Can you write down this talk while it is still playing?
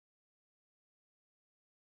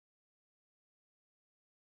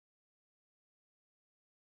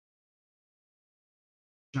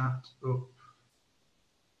chat up.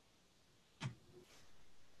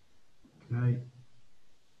 Okay.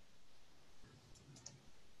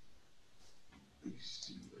 Let's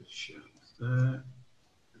see the chat there.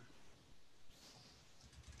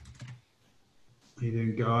 How you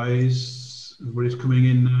doing, guys? Everybody's coming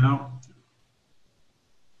in now.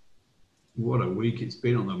 What a week it's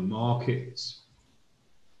been on the markets.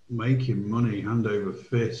 Making money hand over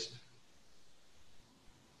fist.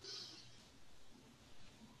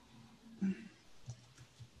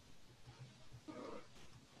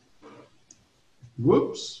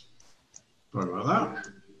 Whoops. Sorry about that.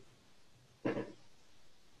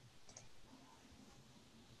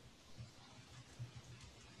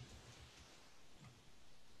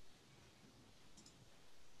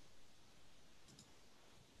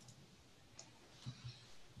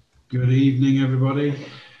 Good evening, everybody.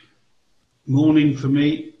 Morning for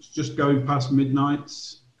me. It's just going past midnight.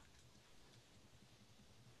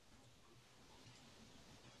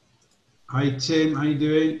 Hi, Tim. How you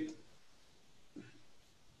doing?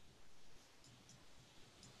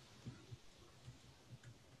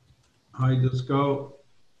 Hi, Dusko.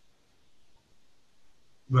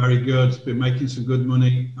 Very good. Been making some good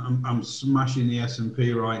money. I'm smashing the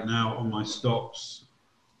S&P right now on my stocks.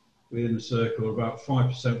 We're in the circle, about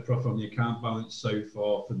 5% profit on the account balance so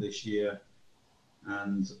far for this year.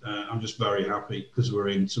 And I'm just very happy because we're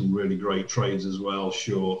in some really great trades as well,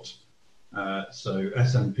 short. So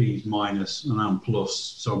S&P's minus and I'm plus.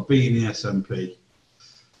 So I'm beating the S&P.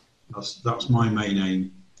 That's my main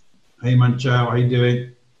aim. Hey, Manchow, how you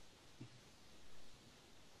doing?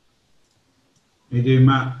 How you doing,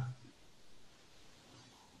 Matt?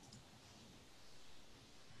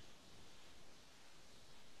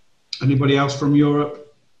 Anybody else from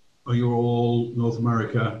Europe? Or you're all North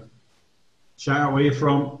America? Shout out where you're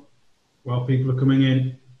from while people are coming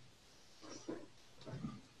in.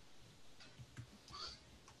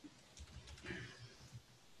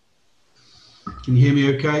 Can you hear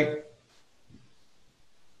me okay?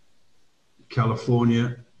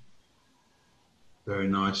 California. Very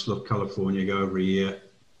nice. Love California. Go every year.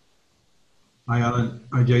 Hi, Alan.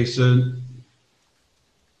 Hi, Jason.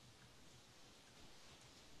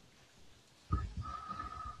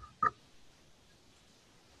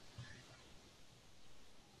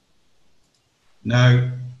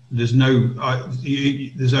 No, there's no,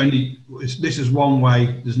 there's only, this is one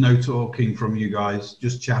way. There's no talking from you guys,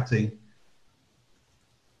 just chatting.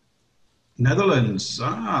 Netherlands.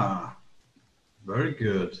 Ah, very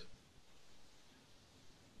good.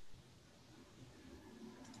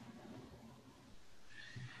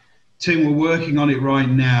 Tim, we're working on it right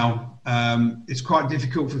now. It's quite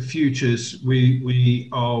difficult for futures. We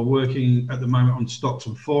are working at the moment on stocks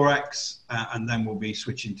and forex, and then we'll be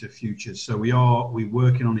switching to futures. So we're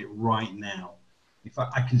working on it right now. In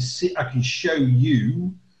fact, I can show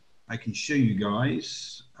you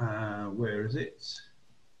guys. Where is it?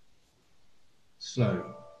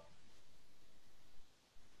 So.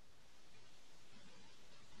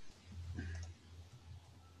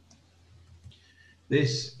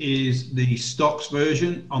 This is the stocks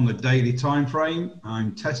version on the daily time frame.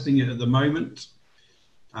 I'm testing it at the moment.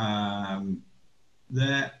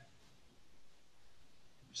 There.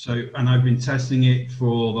 So, and I've been testing it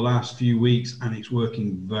for the last few weeks, and it's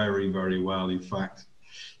working very, very well. In fact,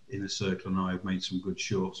 in a circle, and I've made some good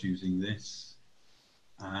shorts using this.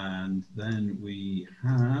 And then we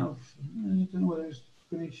have, I don't know whether it's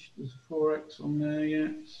finished. There's forex on there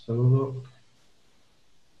yet. So look.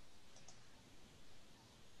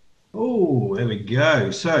 Oh, there we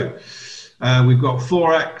go. So we've got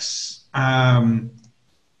forex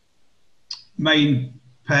main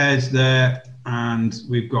pairs there, and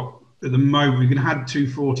we've got at the moment we can add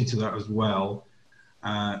 240 to that as well.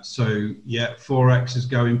 So yeah, forex is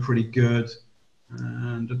going pretty good,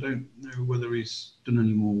 and I don't know whether he's done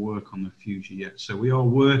any more work on the future yet. So we are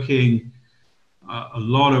working a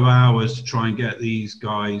lot of hours to try and get these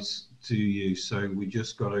guys to you. So we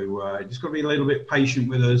just got to be a little bit patient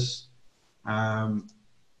with us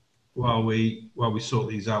while we sort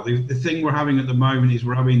these out. The thing we're having at the moment is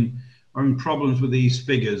we're having problems with these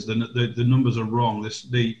figures. The numbers are wrong.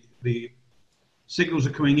 The signals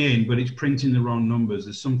are coming in, but it's printing the wrong numbers.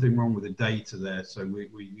 There's something wrong with the data there. So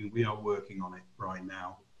we are working on it right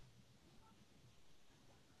now.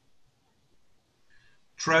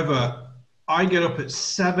 Trevor, I get up at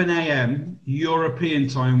 7 a.m. European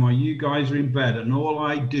time while you guys are in bed, and all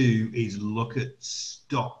I do is look at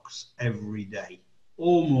stocks every day,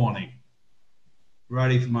 all morning,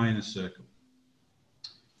 ready for my inner circle.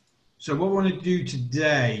 So what I want to do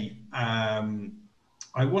today, I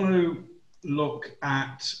want to look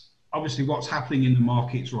at obviously what's happening in the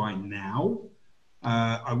markets right now.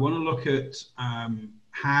 I want to look at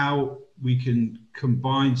how we can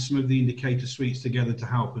combine some of the indicator suites together to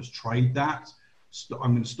help us trade that.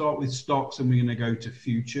 I'm going to start with stocks and we're going to go to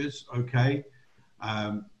futures, okay?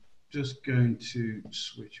 Just going to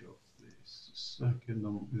switch off this a second.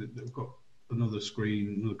 I've got another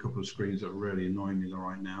screen, another couple of screens that are really annoying me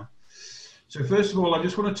right now. So first of all, I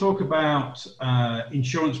just want to talk about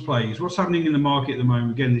insurance plays. What's happening in the market at the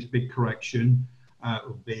moment? Again, this big correction,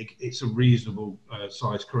 it's a reasonable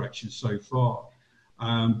size correction so far.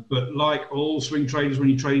 But like all swing traders, when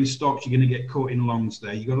you're trading stocks, you're going to get caught in longs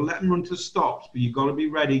there. You've got to let them run to stops, but you've got to be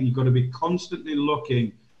ready. And you've got to be constantly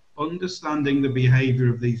looking, understanding the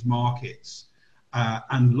behavior of these markets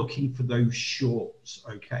and looking for those shorts,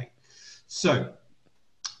 okay? So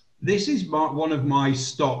this is one of my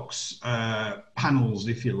stocks panels,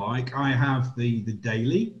 if you like. I have the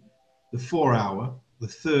daily, the 4 hour, the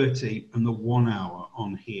 30 and the 1 hour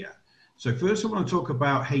on here. So first I want to talk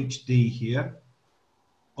about HD here.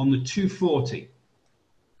 On the 240,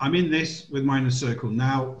 I'm in this with my inner circle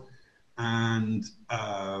now, and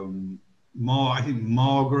I think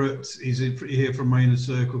Margaret is here from my inner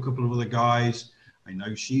circle, a couple of other guys. I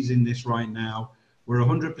know she's in this right now. We're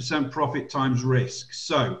 100% profit times risk.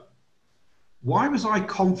 So why was I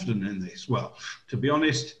confident in this? Well, to be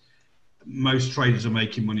honest, most traders are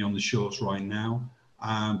making money on the shorts right now.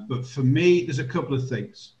 But for me, there's a couple of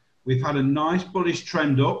things. We've had a nice bullish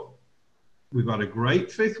trend up. We've had a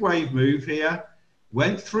great fifth wave move here,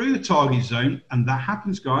 went through the target zone, and that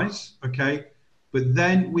happens, guys, okay? But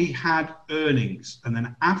then we had earnings, and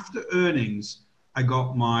then after earnings, I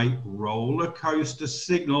got my roller coaster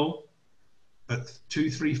signal at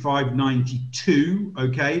 235.92,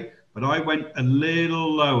 okay? But I went a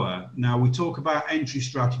little lower. Now, we talk about entry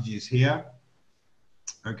strategies here,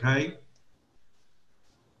 okay?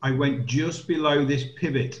 I went just below this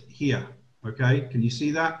pivot here, okay? Can you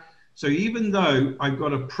see that? So even though I've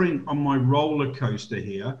got a print on my roller coaster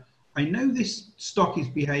here, I know this stock is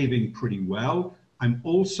behaving pretty well. I'm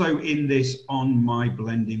also in this on my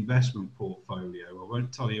blend investment portfolio. I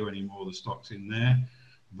won't tell you any more of the stocks in there,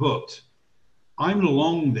 but I'm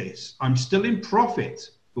long this. I'm still in profit,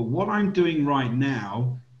 but what I'm doing right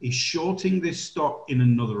now is shorting this stock in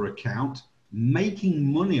another account, making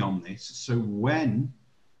money on this. So when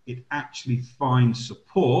it actually finds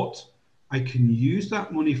support, I can use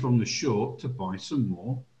that money from the short to buy some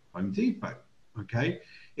more Home Depot, okay?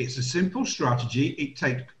 It's a simple strategy. It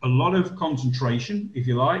takes a lot of concentration, if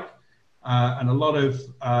you like, and a lot of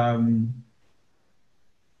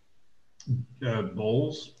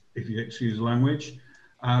balls, if you excuse the language,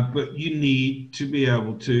 but you need to be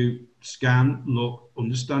able to scan, look,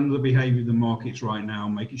 understand the behavior of the markets right now,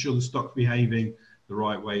 making sure the stock's behaving the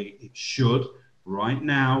right way it should. Right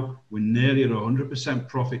now, we're nearly at 100%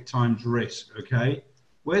 profit times risk, okay?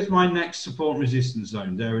 Where's my next support and resistance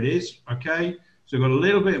zone? There it is, okay? So we've got a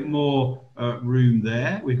little bit more room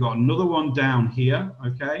there. We've got another one down here,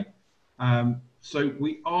 okay? So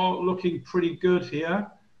we are looking pretty good here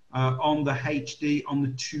on the HD on the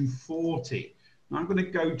 240. Now I'm going to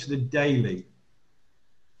go to the daily.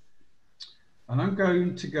 And I'm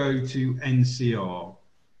going to go to NCR.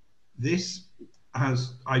 I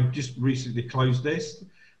just recently closed this.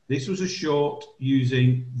 This was a short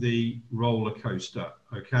using the roller coaster,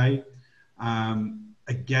 okay?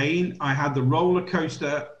 Again, I had the roller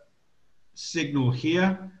coaster signal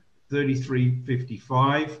here,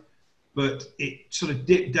 33.55, but it sort of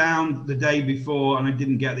dipped down the day before and I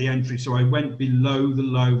didn't get the entry, so I went below the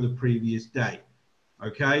low of the previous day,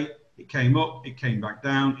 okay? It came up, it came back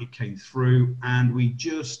down, it came through, and it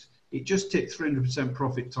just tipped 300%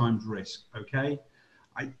 profit times risk, okay?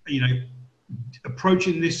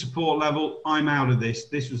 Approaching this support level, I'm out of this.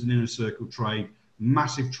 This was an inner circle trade,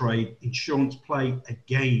 massive trade, insurance play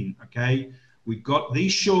again, okay? We've got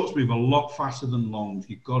these shorts move a lot faster than longs.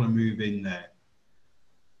 You've got to move in there.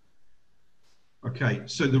 Okay,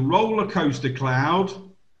 so the roller coaster cloud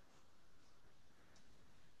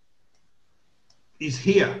is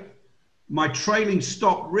here. My trailing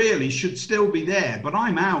stop really should still be there, but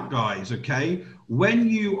I'm out, guys, okay? When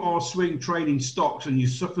you are swing trading stocks and you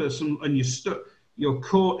suffer some, and you're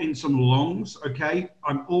caught in some longs, okay?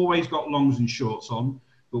 I've always got longs and shorts on,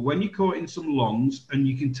 but when you're caught in some longs and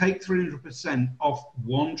you can take 300% off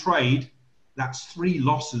one trade, that's 3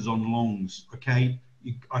 losses on longs, okay?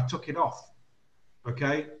 I took it off,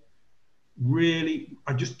 okay? Really,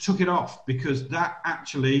 I just took it off because that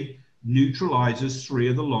actually neutralizes 3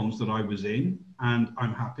 of the longs that I was in, and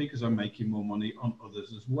I'm happy because I'm making more money on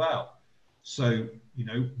others as well. So,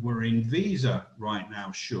 we're in Visa right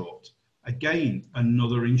now short. Again,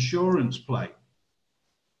 another insurance play.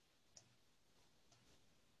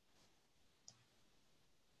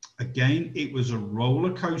 Again, it was a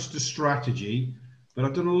roller coaster strategy, but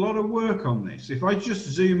I've done a lot of work on this. If I just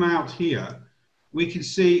zoom out here, we can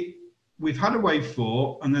see we've had a wave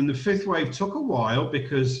 4, and then the 5th wave took a while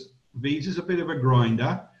because Visa's a bit of a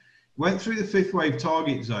grinder. Went through the 5th wave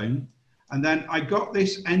target zone, and then I got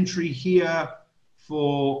this entry here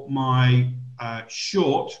for my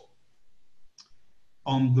short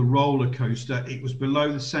on the roller coaster. It was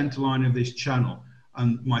below the center line of this channel.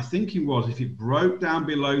 And my thinking was, if it broke down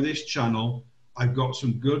below this channel, I've got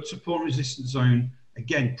some good support and resistance zone.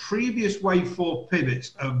 Again, previous wave 4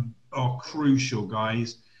 pivots are crucial,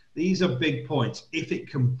 guys. These are big points. If it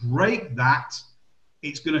can break that,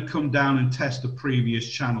 it's going to come down and test the previous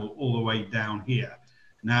channel all the way down here.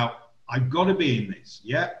 Now, I've got to be in this.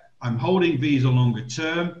 Yeah, I'm holding Visa longer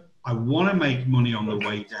term. I want to make money on the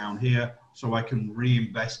way down here so I can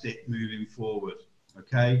reinvest it moving forward.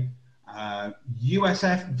 Okay.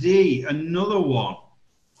 USFD, another one,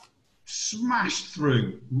 smashed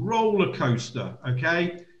through, roller coaster.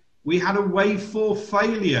 Okay, we had a wave 4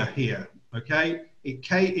 failure here. Okay, it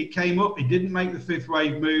came up, it didn't make the 5th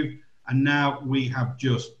wave move, and now we've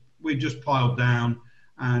just piled down,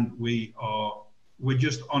 and we're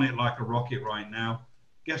just on it like a rocket right now.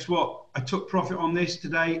 Guess what? I took profit on this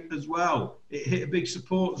today as well. It hit a big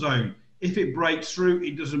support zone. If it breaks through,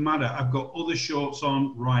 it doesn't matter. I've got other shorts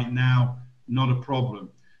on right now, not a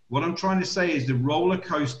problem. What I'm trying to say is the roller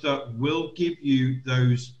coaster will give you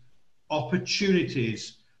those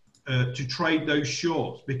opportunities to trade those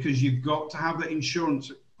shorts, because you've got to have the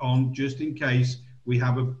insurance on just in case we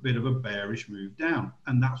have a bit of a bearish move down.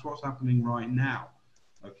 And that's what's happening right now.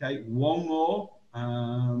 Okay, one more.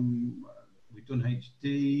 We've done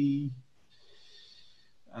HD.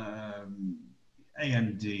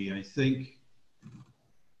 AMD, I think.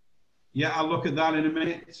 Yeah, I'll look at that in a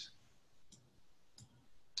minute.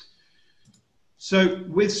 So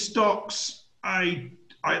with stocks, I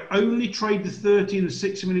only trade the 30 and the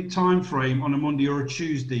 60-minute time frame on a Monday or a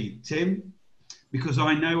Tuesday, Tim, because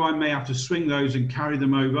I know I may have to swing those and carry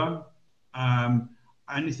them over.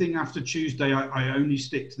 Anything after Tuesday, I only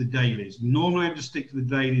stick to the dailies. Normally, I just stick to the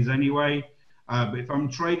dailies anyway. But if I'm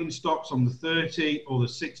trading stocks on the 30 or the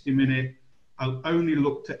 60-minute, I'll only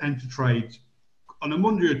look to enter trades on a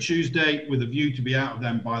Monday or Tuesday with a view to be out of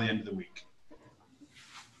them by the end of the week.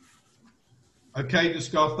 Okay,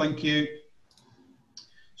 Scott, thank you.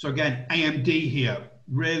 So again, AMD here,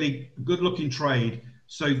 really good looking trade.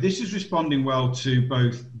 So this is responding well to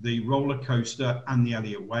both the roller coaster and the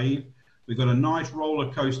Elliott wave. We've got a nice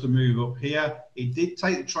roller coaster move up here. It did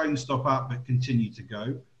take the trading stop out, but continued to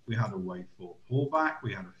go. We had a wave 4 pullback.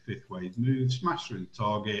 We had a 5th wave move, smash through the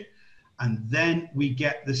target. And then we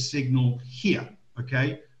get the signal here,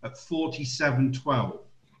 okay, at 47.12.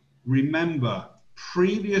 Remember,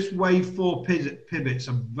 previous wave 4 pivots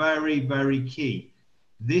are very, very key.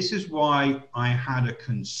 This is why I had a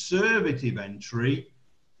conservative entry,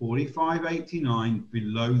 45.89,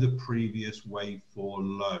 below the previous wave 4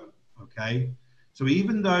 low, okay? So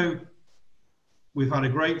even though we've had a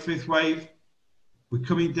great 5th wave, we're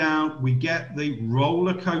coming down, we get the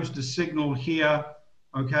roller coaster signal here,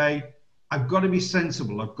 okay? I've got to be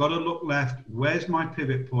sensible. I've got to look left. Where's my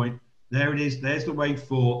pivot point? There it is. There's the wave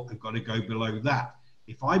 4. I've got to go below that.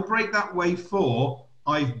 If I break that wave 4,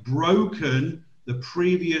 I've broken the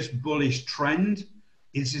previous bullish trend.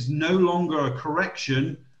 This is no longer a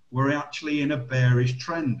correction. We're actually in a bearish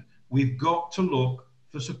trend. We've got to look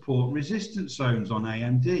for support and resistance zones on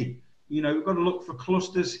AMD. You know, we've got to look for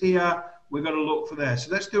clusters here. We've got to look for there. So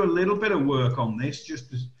let's do a little bit of work on this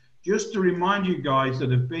just to remind you guys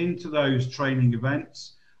that have been to those training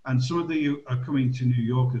events, and some of you are coming to New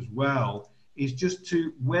York as well, is just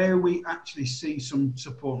to where we actually see some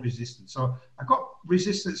support and resistance. So I've got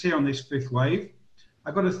resistance here on this 5th wave.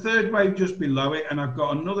 I've got a 3rd wave just below it, and I've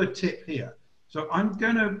got another tip here. So I'm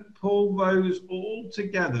going to pull those all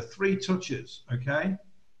together, 3 touches, okay?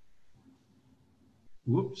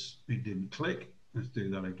 Whoops, it didn't click. Let's do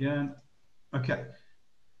that again. Okay.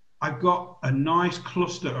 I've got a nice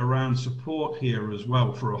cluster around support here as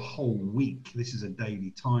well for a whole week. This is a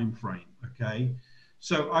daily time frame, okay?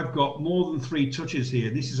 So I've got more than 3 touches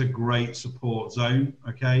here. This is a great support zone,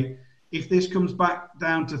 okay? If this comes back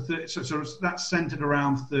down to 30, so that's centered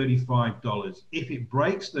around $35. If it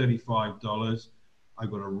breaks $35,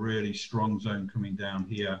 I've got a really strong zone coming down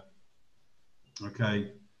here,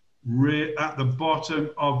 okay? At the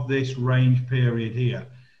bottom of this range period here.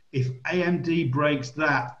 If AMD breaks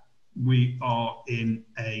that, we are in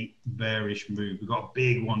a bearish move. We've got a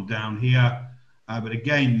big one down here. But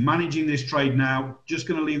again, managing this trade now, just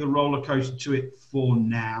going to leave the roller coaster to it for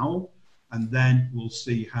now, and then we'll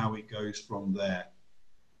see how it goes from there.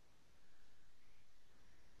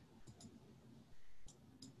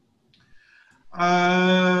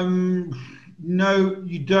 No,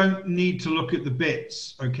 you don't need to look at the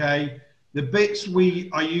bits, okay? The bits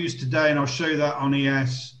I use today, and I'll show you that on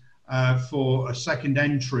ES for a second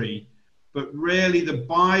entry, but really the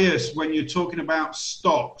bias when you're talking about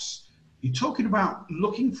stocks, you're talking about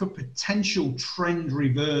looking for potential trend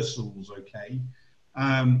reversals, okay?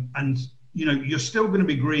 And, you know, you're still going to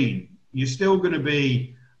be green. You're still going to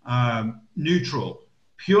be neutral,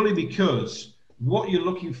 purely because what you're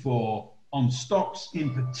looking for on stocks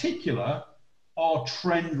in particular are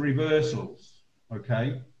trend reversals,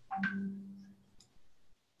 okay? Let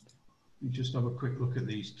me just have a quick look at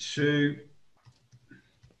these two.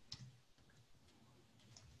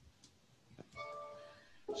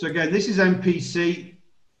 So again, this is MPC.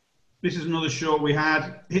 This is another short we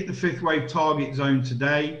had. Hit the fifth wave target zone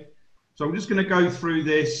today. So I'm just going to go through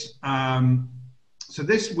this. So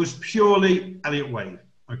this was purely Elliott wave,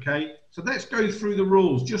 okay? So let's go through the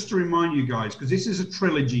rules just to remind you guys, because this is a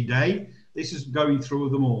trilogy day. This is going through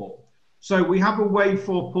them all. So we have a wave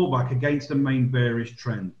 4 pullback against the main bearish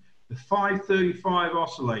trend. The 535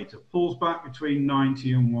 oscillator pulls back between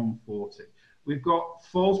 90 and 140. We've got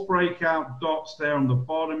false breakout dots there on the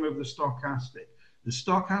bottom of the stochastic. The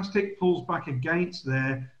stochastic pulls back against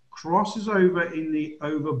there, crosses over in the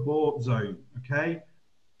overbought zone, okay?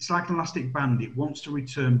 It's like an elastic band. It wants to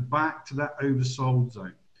return back to that oversold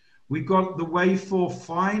zone. We've got the wave 4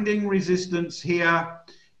 finding resistance here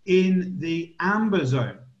in the amber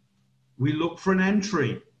zone. We look for an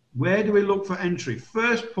entry. Where do we look for entry?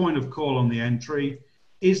 First point of call on the entry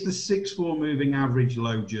is the 6-4 moving average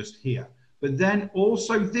low just here. But then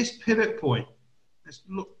also this pivot point. Let's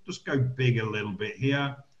look, just go big a little bit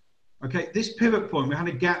here. Okay, this pivot point, we had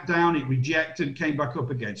a gap down, it rejected, came back up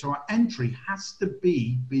again. So our entry has to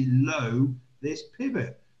be below this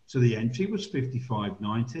pivot. So the entry was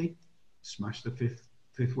 55.90, smashed the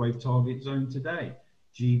fifth wave target zone today.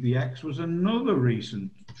 GBX was another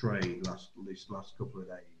recent trade this last couple of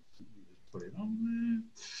days. Let me just put it on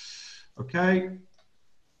there. Okay.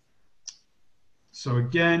 So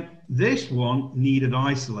again, this one needed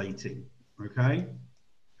isolating, okay?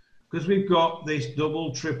 Because we've got this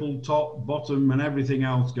double, triple, top, bottom, and everything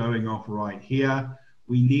else going off right here.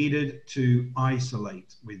 We needed to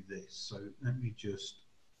isolate with this. So let me just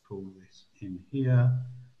pull this in here,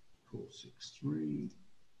 463.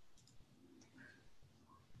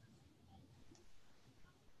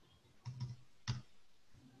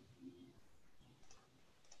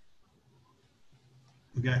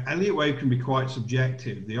 Okay, Elliott wave can be quite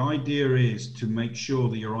subjective. The idea is to make sure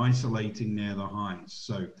that you're isolating near the highs.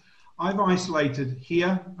 So I've isolated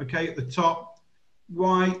here, okay, at the top.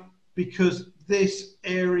 Why? Because this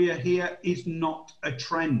area here is not a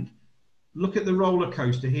trend. Look at the roller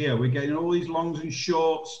coaster here. We're getting all these longs and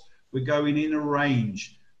shorts. We're going in a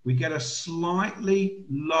range. We get a slightly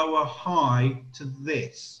lower high to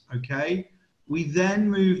this, okay? We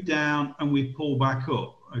then move down and we pull back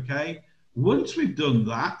up, okay? Once we've done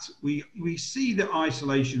that, we see the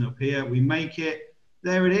isolation up here. We make it.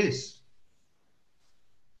 There it is.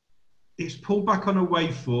 It's pulled back on a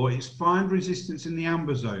wave 4. It's found resistance in the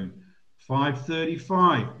amber zone,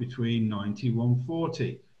 535 between 90 and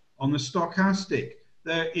 140. On the stochastic,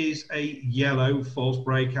 there is a yellow false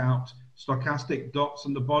breakout stochastic dots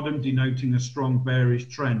on the bottom denoting a strong bearish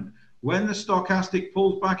trend. When the stochastic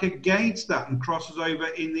pulls back against that and crosses over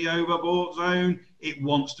in the overbought zone, it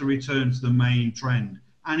wants to return to the main trend.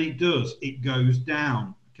 And it does. It goes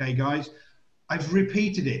down. Okay, guys? I've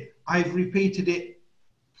repeated it. I've repeated it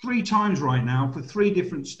 3 times right now for 3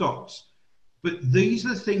 different stocks. But these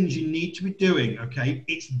are the things you need to be doing, okay?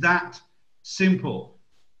 It's that simple.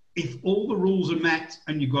 If all the rules are met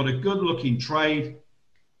and you've got a good-looking trade,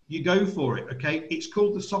 you go for it, okay? It's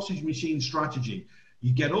called the sausage machine strategy.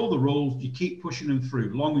 You get all the rules, you keep pushing them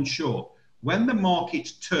through, long and short. When the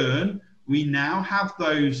markets turn, we now have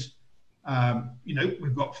those, you know,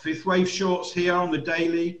 we've got fifth wave shorts here on the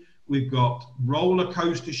daily. We've got roller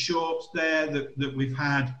coaster shorts there that we've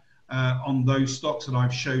had on those stocks that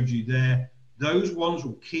I've showed you there. Those ones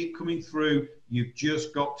will keep coming through. You've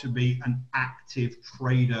just got to be an active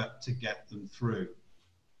trader to get them through.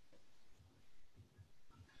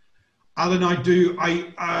 Alan,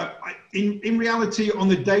 in reality, on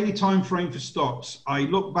the daily time frame for stocks, I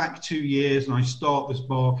look back 2 years and I start this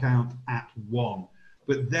bar count at 1.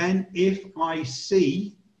 But then if I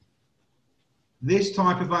see this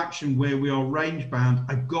type of action where we are range bound,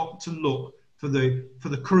 I've got to look for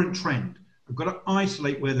the current trend. I've got to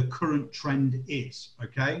isolate where the current trend is,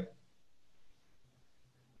 okay?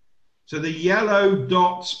 So the yellow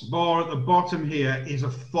dots bar at the bottom here is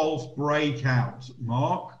a false breakout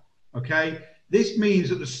mark, okay? This means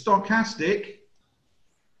that the stochastic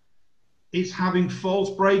is having false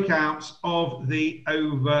breakouts of the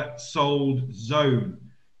oversold zone,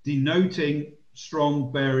 denoting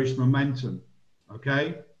strong bearish momentum,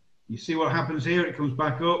 okay? You see what happens here? It comes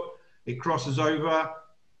back up, it crosses over.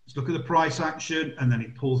 Let's look at the price action, and then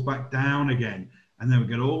it pulls back down again. And then we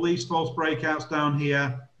get all these false breakouts down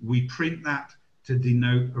here. We print that to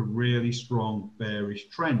denote a really strong bearish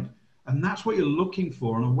trend. And that's what you're looking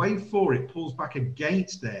for. On a wave 4, it pulls back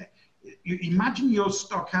against there. You imagine your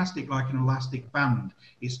stochastic like an elastic band.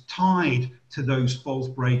 It's tied to those false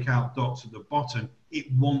breakout dots at the bottom.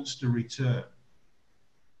 It wants to return.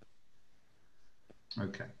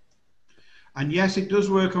 Okay. And yes, it does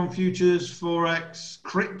work on futures, forex,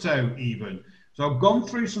 crypto even. So I've gone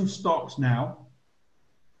through some stocks now.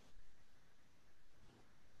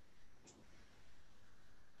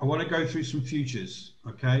 I want to go through some futures,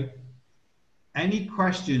 okay? Any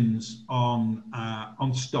questions on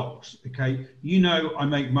stocks, okay? You know I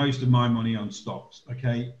make most of my money on stocks,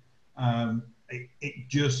 okay?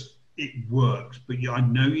 It works, but I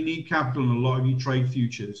know you need capital and a lot of you trade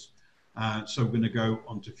futures. So we're going to go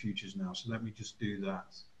onto futures now. So let me just do that.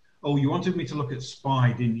 Oh, you wanted me to look at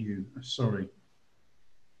SPY, didn't you? Sorry.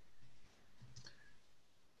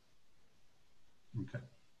 Okay.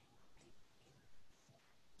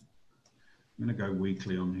 I'm going to go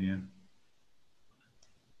weekly on here.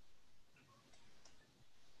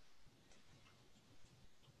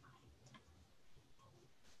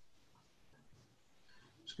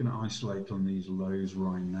 Just going to isolate on these lows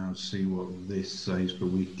right now, see what this says, but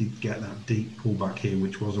we did get that deep pullback here,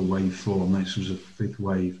 which was a wave 4, and this was a 5th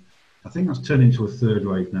wave. I think that's turned into a 3rd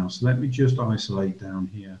wave now, so let me just isolate down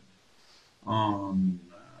here. On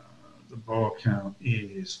the bar count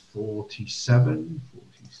is 47.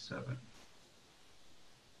 47.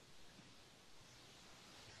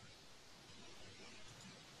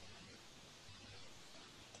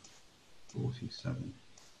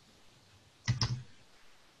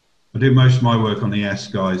 I do most of my work on the S,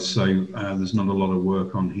 guys, so there's not a lot of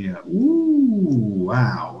work on here. Ooh,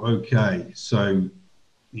 wow, okay, so,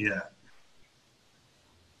 yeah.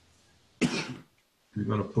 We've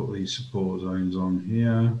got to put these support zones on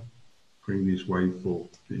here. Previous wave 4,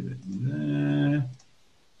 pivot there.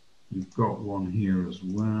 We've got one here as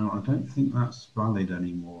well. I don't think that's valid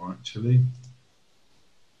anymore, actually.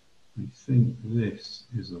 I think this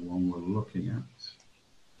is the one we're looking at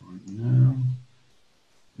right now.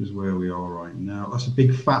 This is where we are right now. That's a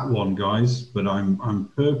big fat one, guys, but I'm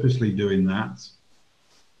purposely doing that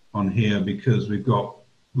on here because we've got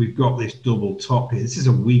this double top here. This is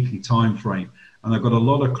a weekly time frame, and I've got a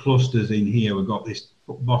lot of clusters in here. We've got this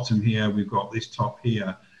bottom here, we've got this top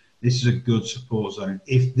here. This is a good support zone.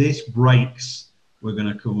 If this breaks, we're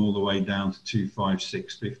going to come all the way down to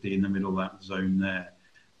 256.50 in the middle of that zone there.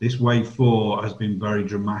 This wave 4 has been very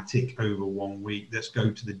dramatic over 1 week. Let's go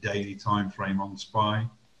to the daily time frame on SPY.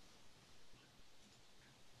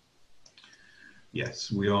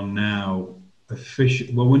 Yes, we are now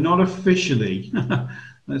officially. Well, we're not officially. I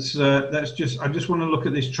just want to look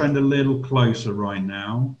at this trend a little closer right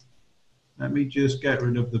now. Let me just get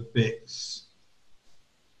rid of the bits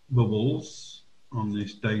bubbles on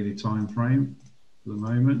this daily time frame for the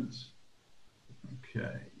moment.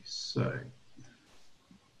 Okay, so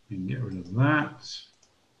you can get rid of that.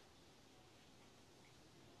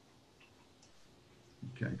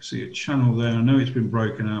 Okay, I can see a channel there. I know it's been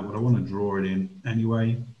broken out, but I want to draw it in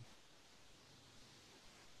anyway.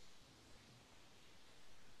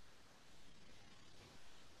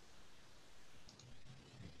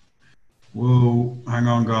 Whoa, hang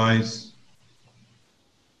on, guys.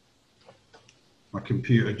 My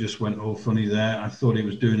computer just went all funny there. I thought it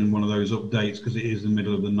was doing one of those updates because it is the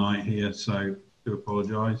middle of the night here, so I do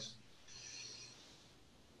apologize.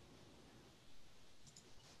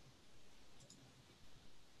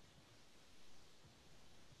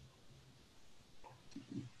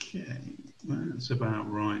 Okay, that's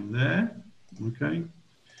about right there. Okay.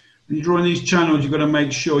 When you're drawing these channels, you've got to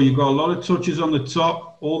make sure you've got a lot of touches on the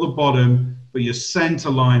top or the bottom, but your center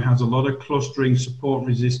line has a lot of clustering, support and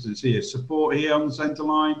resistance here. Support here on the center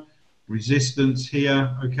line, resistance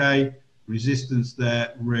here, okay? Resistance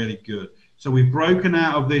there, really good. So we've broken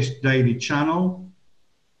out of this daily channel.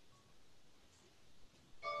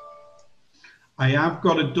 I have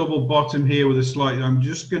got a double bottom here with a slight, I'm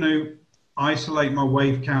just going to isolate my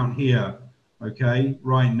wave count here, okay,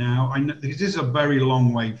 right now. I know this is a very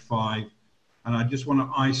long wave 5. And I just want to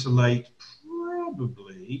isolate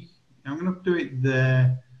probably, I'm going to do it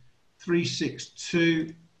there,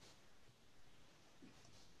 362.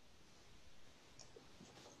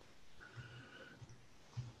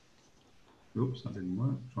 Oops, that didn't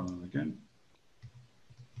work. Try that again.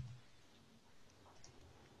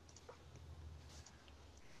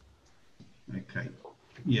 Okay,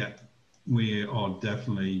 yeah, we are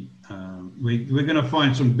definitely, we're going to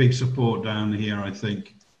find some big support down here, I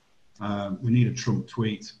think. We need a Trump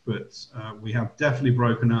tweet, but we have definitely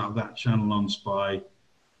broken out of that channel on SPY,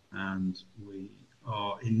 and we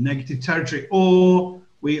are in negative territory, or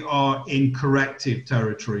we are in corrective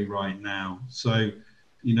territory right now. So,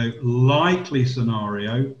 you know, likely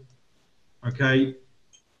scenario, okay,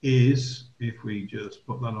 is, if we just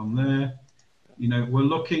put that on there, you know, we're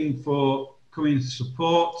looking for coming into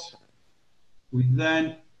support. We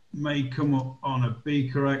then may come up on a B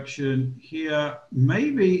correction here,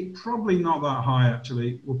 maybe, probably not that high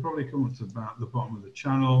actually. We'll probably come up to about the bottom of the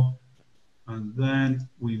channel, and then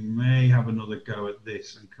we may have another go at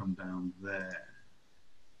this and come down there.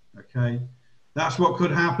 Okay, that's what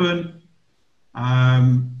could happen.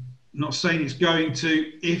 Not saying it's going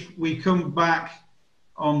to. If we come back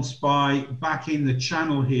on SPY, back in the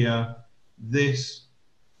channel here, this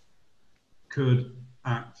could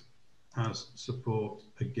act as support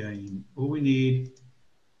again. All we need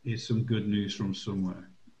is some good news from somewhere.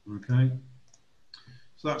 Okay,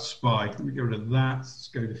 so that's SPY. Let me get rid of that. Let's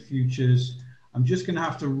go to futures. I'm just going to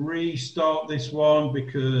have to restart this one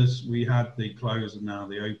because we had the close and now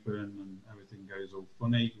the open, and everything goes all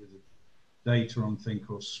funny with the data on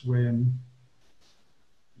thinkorswim.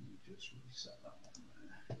 Let me just reset that one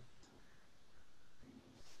there.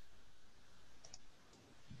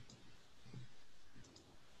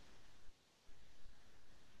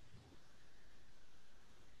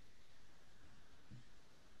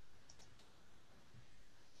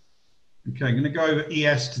 Okay, I'm going to go over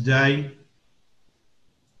ES today.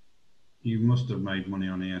 You must have made money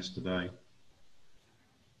on ES today.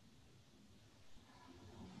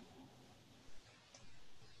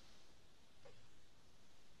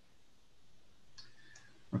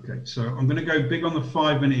 Okay, so I'm going to go big on the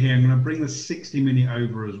 5 minute here. I'm going to bring the 60 minute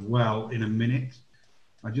over as well in a minute.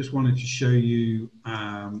 I just wanted to show you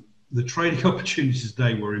the trading opportunities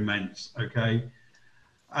today were immense. Okay,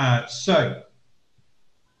 so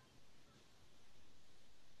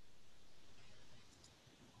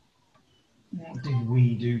what did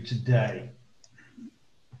we do today?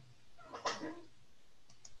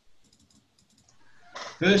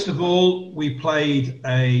 First of all, we played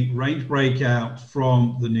a range breakout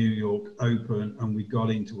from the New York Open, and we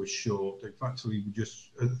got into a short. In fact, we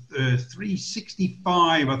just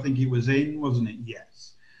 365, I think it was in, wasn't it?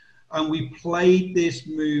 Yes. And we played this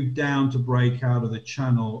move down to break out of the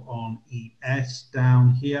channel on ES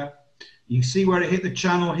down here. You see where it hit the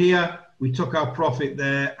channel here? We took our profit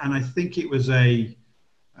there, and I think it was a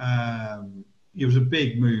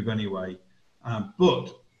big move anyway.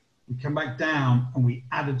 But we come back down and we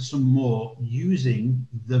added some more using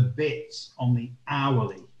the bits on the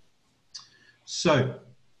hourly. So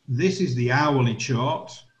this is the hourly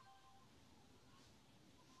chart.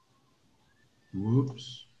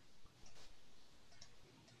 Whoops.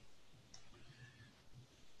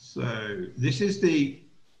 So this is the,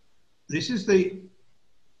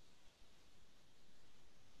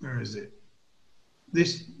 where is it?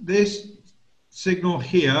 This signal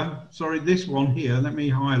here, sorry, this one here, let me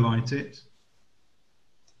highlight it.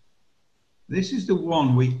 This is the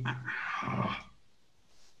one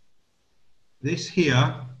this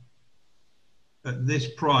here, at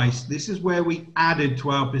this price, this is where we added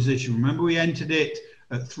to our position. Remember, we entered it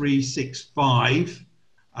at 365,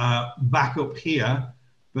 back up here,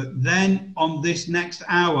 but then on this next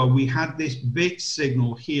hour, we had this bit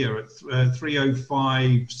signal here at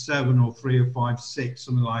 3057 or 3056,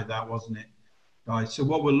 something like that, wasn't it? Guys, so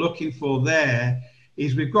what we're looking for there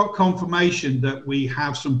is we've got confirmation that we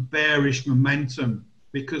have some bearish momentum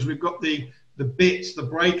because we've got the bits, the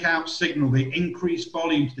breakout signal, the increased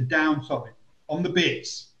volume to the downside on the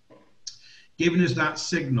bits, giving us that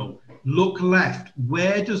signal. Look left.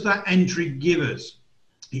 Where does that entry give us?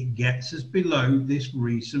 It gets us below this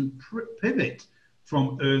recent pivot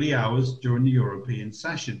from early hours during the European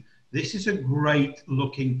session. This is a great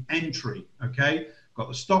looking entry, okay? Got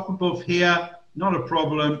the stop above here. Not a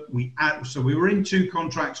problem. So we were in 2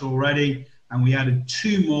 contracts already, and we added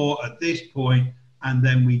 2 more at this point, and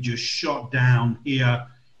then we just shot down here,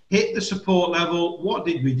 hit the support level. What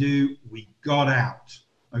did we do? We got out.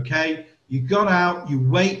 Okay, you got out. You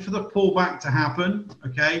wait for the pullback to happen.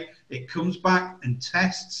 Okay, it comes back and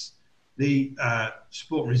tests the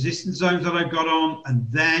support and resistance zones that I've got on, and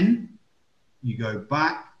then you go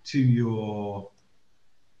back to your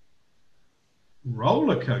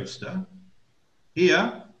roller coaster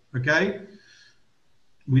here, okay?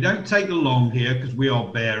 We don't take the long here because we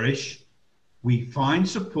are bearish. We find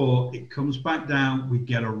support, it comes back down, we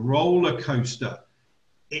get a roller coaster.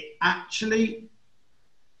 It actually,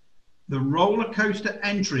 the roller coaster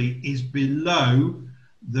entry is below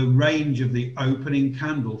the range of the opening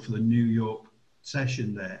candle for the New York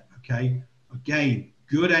session there, okay? Again,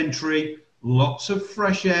 good entry, lots of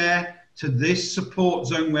fresh air to this support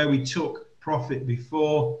zone where we took profit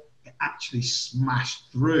before. It actually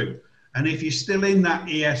smashed through. And if you're still in that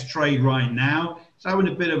ES trade right now, it's having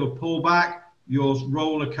a bit of a pullback, your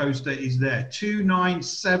roller coaster is there.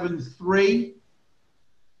 2973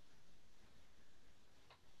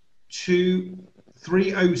 to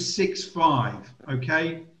 3065,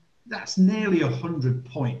 okay? That's nearly a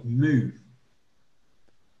 100-point move.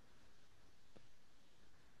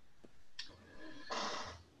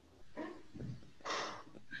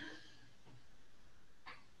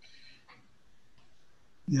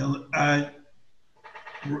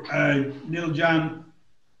 Niljan,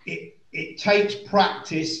 it takes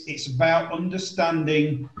practice. It's about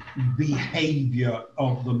understanding behavior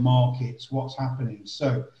of the markets, what's happening.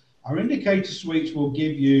 So our indicator suites will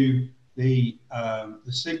give you the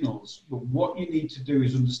signals, but what you need to do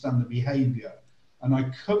is understand the behavior. And I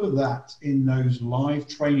cover that in those live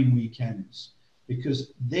training weekends,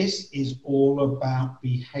 because this is all about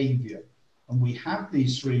behavior. And we have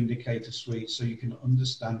these 3 indicator suites so you can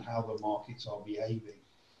understand how the markets are behaving.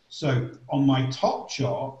 So on my top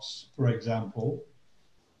charts, for example,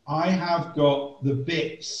 I have got the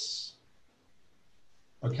bits,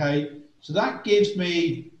 okay? So that gives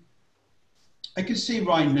me, I can see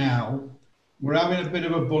right now, we're having a bit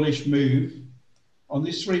of a bullish move. On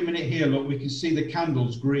this 3-minute here, look, we can see the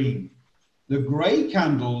candles green. The gray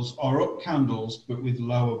candles are up candles, but with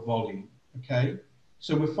lower volume, okay?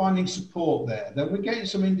 So we're finding support there. Then we're getting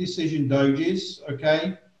some indecision dojis,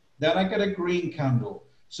 okay? Then I get a green candle.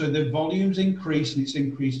 So the volume's increased and it's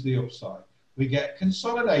increased to the upside. We get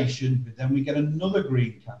consolidation, but then we get another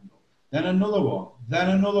green candle, then another one, then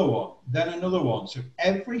another one, then another one. So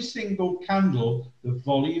every single candle, the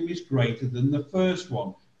volume is greater than the first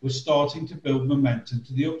one. We're starting to build momentum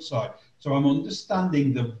to the upside. So I'm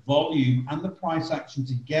understanding the volume and the price action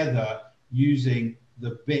together using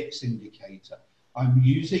the bits indicator. I'm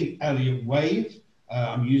using Elliott wave.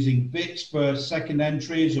 I'm using bits for second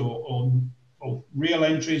entries or real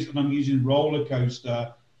entries, and I'm using roller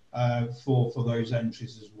coaster for those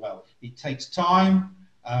entries as well. It takes time.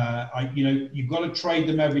 You've got to trade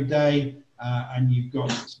them every day, and you've got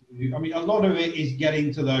to, I mean, a lot of it is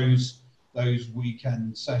getting to those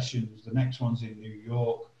weekend sessions. The next one's in New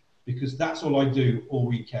York, because that's all I do all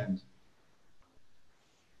weekend.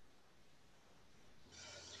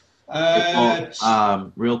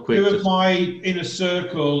 Real quick, 2 of my inner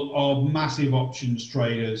circle are massive options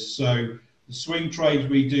traders. So the swing trades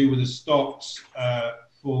we do with the stocks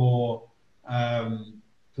for Elliott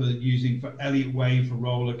wave, for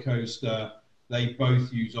roller coaster, they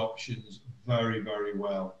both use options very, very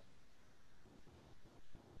well.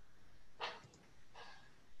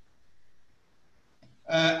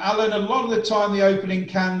 Alan, a lot of the time the opening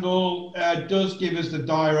candle does give us the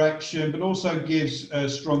direction, but also gives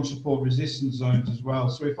strong support resistance zones as well.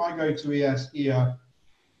 So if I go to ES here,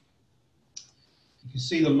 you can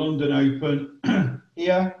see the London Open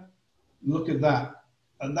here. Look at that.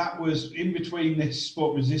 And that was in between this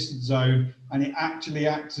support resistance zone, and it actually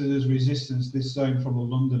acted as resistance, this zone from the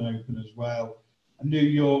London Open as well. And New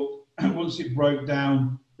York, once it broke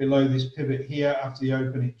down below this pivot here after the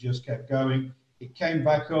Open, it just kept going. It came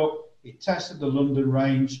back up, it tested the London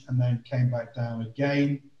range, and then came back down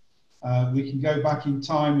again. We can go back in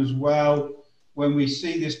time as well. When we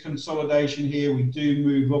see this consolidation here, we do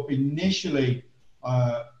move up initially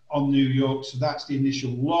on New York, so that's the initial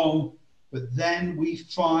long, but then we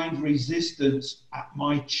find resistance at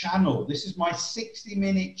my channel. This is my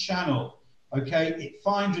 60-minute channel, okay? It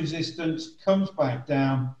finds resistance, comes back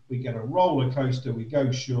down, we get a roller coaster, we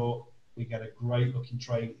go short, we get a great looking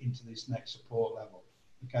trade into this next support level,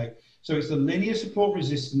 okay? So it's the linear support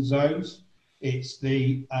resistance zones, it's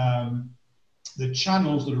the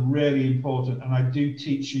channels that are really important, and I do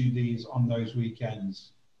teach you these on those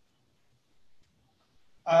weekends.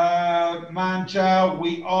 Manchow,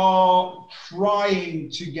 we are trying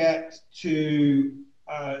to get to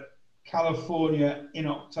California in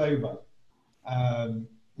October.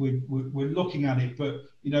 We're looking at it, but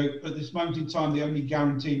you know, at this moment in time, the only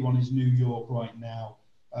guaranteed one is New York right now.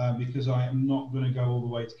 because I am not going to go all the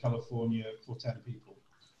way to California for 10 people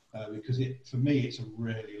because for me, it's a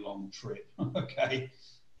really long trip. Okay.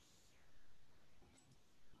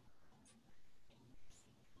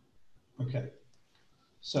 Okay.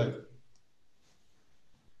 So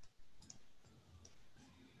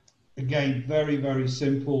again, very, very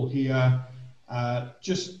simple here.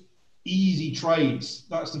 Just easy trades.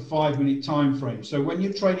 That's the 5-minute time frame. So when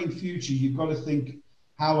you're trading future, you've got to think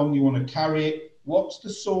how long you want to carry it. What's the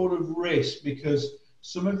sort of risk? Because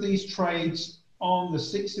some of these trades on the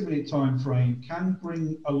 60-minute time frame can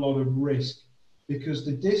bring a lot of risk because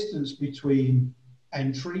the distance between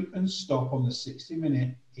entry and stop on the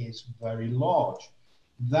 60-minute is very large.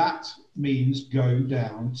 That means go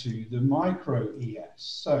down to the micro ES.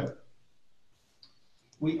 So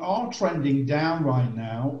we are trending down right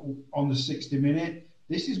now on the 60-minute.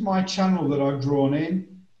 This is my channel that I've drawn in.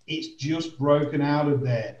 It's just broken out of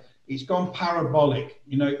there. It's gone parabolic.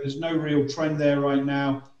 You know, there's no real trend there right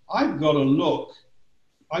now. I've got to look.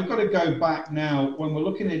 I've got to go back now. When we're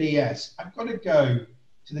looking at ES, I've got to go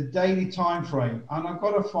to the daily time frame and I've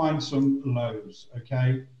got to find some lows,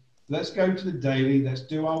 okay? Let's go to the daily. Let's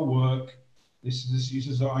do our work. This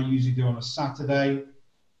is what I usually do on a Saturday,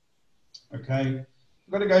 okay?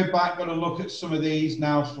 I've got to go back, got to look at some of these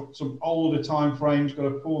now, some older time frames, got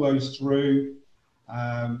to pull those through,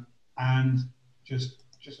 and I'm just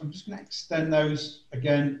going to extend those.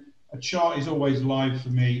 Again, a chart is always live for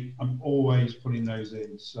me. I'm always putting those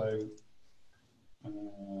in. So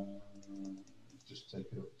just take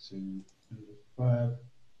it up to 5.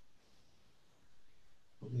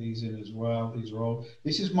 Put these in as well. These are all.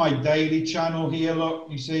 This is my daily channel here. Look,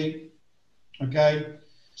 you see, okay.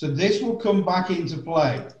 So this will come back into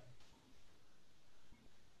play.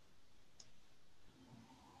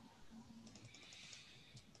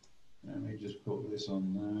 Let me just put this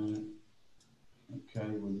on there. Okay,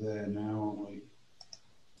 we're there now, aren't we?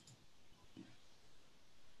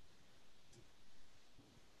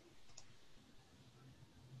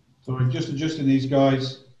 So I'm just adjusting these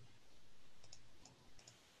guys.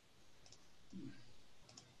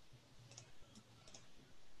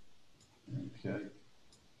 Okay.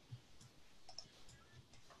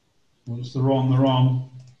 Once they're on, they're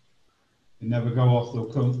on. They never go off.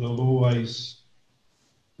 They'll always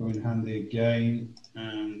go in handy again.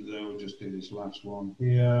 And we'll just do this last one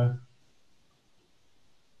here.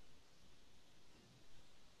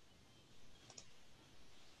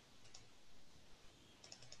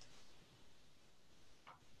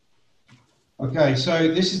 Okay, so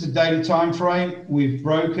this is the daily time frame. We've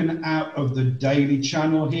broken out of the daily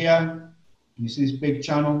channel here. You see this big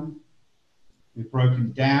channel? We've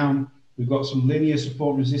broken down. We've got some linear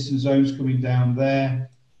support and resistance zones coming down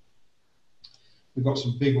there. We've got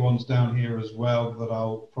some big ones down here as well that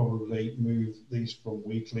I'll probably move these from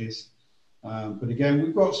weeklies. But again,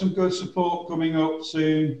 we've got some good support coming up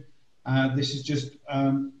soon. This is just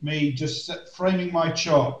me just framing my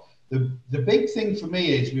chart. The big thing for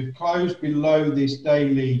me is we've closed below this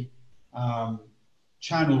daily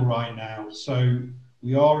channel right now. So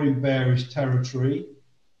we are in bearish territory.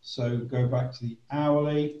 So go back to the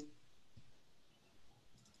hourly.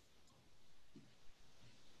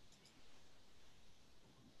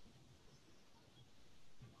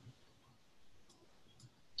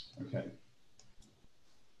 Okay.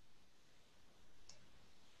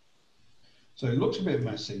 So it looks a bit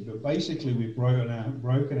messy, but basically we've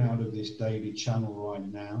broken out of this daily channel right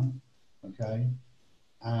now, okay?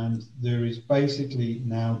 And there is basically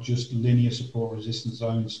now just linear support resistance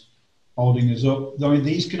zones holding us up. I mean,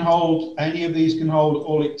 these can hold, any of these can hold.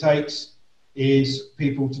 All it takes is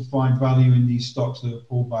people to find value in these stocks that are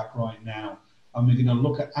pulled back right now. And we're going to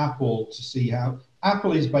look at Apple to see how,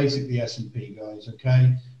 Apple is basically S&P, guys,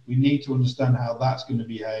 okay? We need to understand how that's going to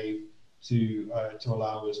behave to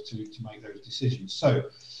allow us to make those decisions. So,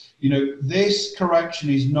 you know, this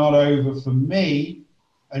correction is not over for me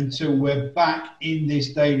until we're back in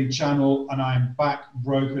this daily channel and I'm back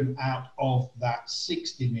broken out of that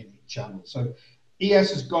 60-minute channel. So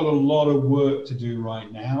ES has got a lot of work to do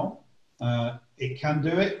right now. It can do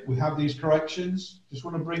it. We have these corrections. Just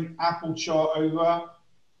want to bring Apple chart over.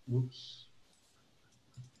 Whoops.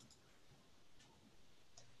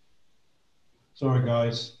 Sorry,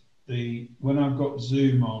 guys. When I've got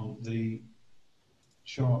Zoom on, the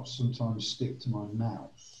charts sometimes stick to my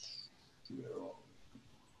mouse.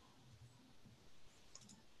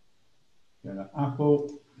 Yeah,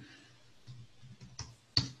 Apple.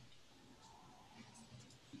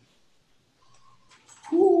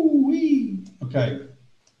 Woo-wee. Okay.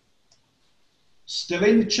 Still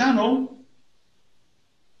in the channel.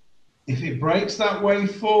 If it breaks that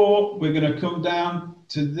wave 4, we're going to come down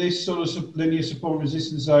to this sort of linear support and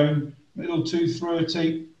resistance zone, middle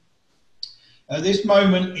 230. At this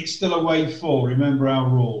moment, it's still a wave 4. Remember our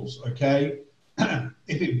rules, okay?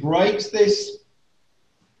 If it breaks this,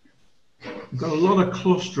 we've got a lot of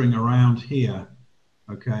clustering around here,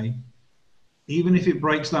 okay? Even if it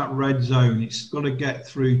breaks that red zone, it's got to get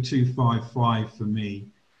through 255 for me.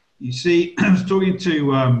 You see, I was talking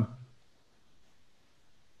to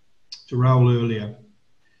Raul earlier.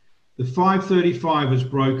 The 535 has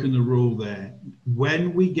broken the rule there.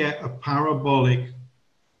 When we get a parabolic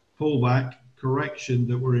pullback correction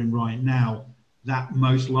that we're in right now, that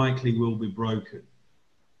most likely will be broken.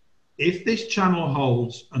 If this channel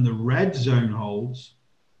holds and the red zone holds,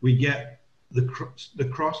 we get the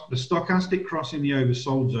stochastic crossing the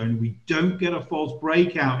oversold zone. We don't get a false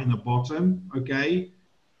breakout in the bottom, okay?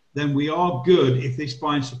 Then we are good if this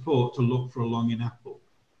finds support to look for a long in Apple.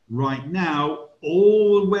 Right now,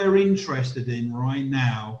 all we're interested in right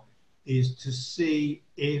now is to see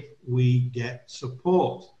if we get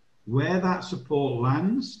support. Where that support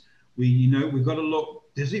lands, we've got to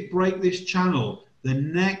look, does it break this channel? The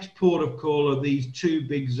next port of call are these two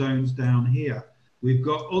big zones down here. We've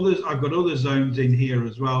got others, I've got other zones in here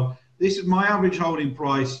as well. This is my average holding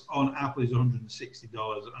price on Apple is $160,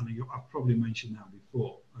 and I've probably mentioned that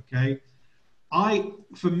before, okay?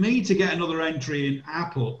 For me to get another entry in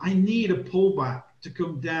Apple, I need a pullback to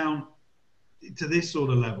come down to this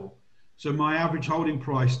sort of level. So my average holding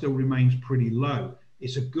price still remains pretty low.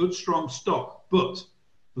 It's a good, strong stock, but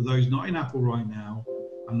for those not in Apple right now,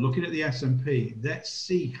 and looking at the S&P, let's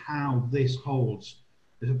see how this holds.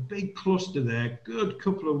 There's a big cluster there, good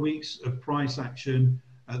couple of weeks of price action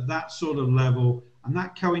at that sort of level, and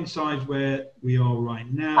that coincides where we are right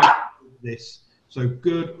now. This, so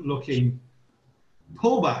good looking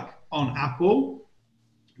pullback on Apple.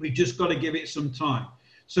 We've just got to give it some time.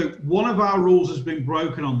 So one of our rules has been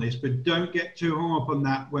broken on this, but don't get too hung up on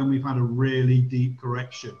that when we've had a really deep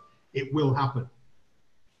correction. It will happen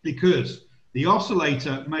because the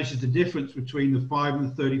oscillator measures the difference between the 5 and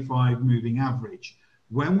the 35 moving average.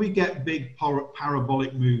 When we get big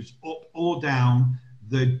parabolic moves up or down,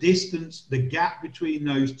 the distance, the gap between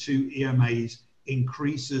those two EMAs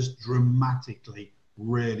increases dramatically,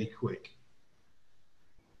 really quick.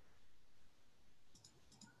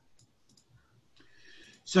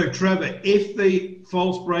 So Trevor, if the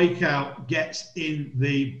false breakout gets in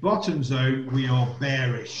the bottom zone, we are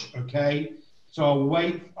bearish, okay? So I'll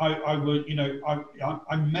wait, I will,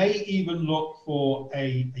 I may even look for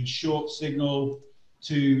a short signal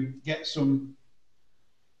to get some,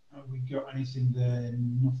 have we got anything there?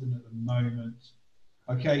 Nothing at the moment.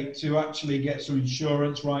 Okay, to actually get some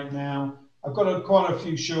insurance right now. I've got quite a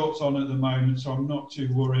few shorts on at the moment, so I'm not too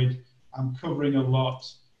worried. I'm covering a lot.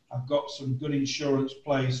 I've got some good insurance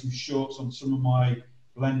plays, some shorts on some of my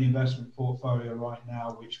blend investment portfolio right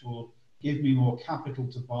now, which will give me more capital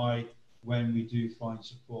to buy when we do find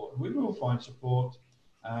support. We will find support.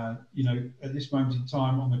 At this moment in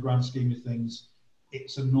time, on the grand scheme of things,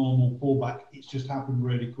 it's a normal pullback. It's just happened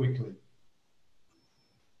really quickly.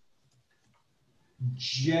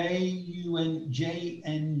 JNUG.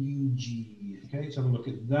 Okay, let's have a look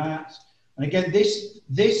at that. And again,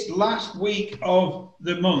 this last week of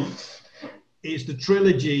the month is the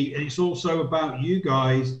Trilogy, and it's also about you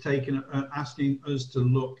guys asking us to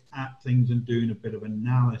look at things and doing a bit of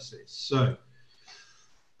analysis. So,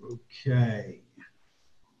 okay.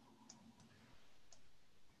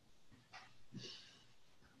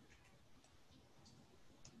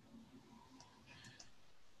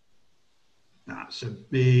 That's a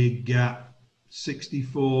big gap,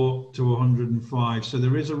 64 to 105. So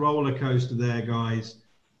there is a roller coaster there, guys.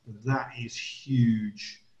 That is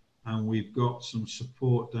huge. And we've got some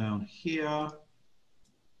support down here.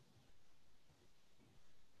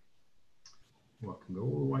 Well, I can go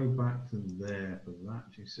all the way back to there for that,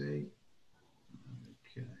 you see.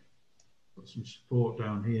 Okay. Got some support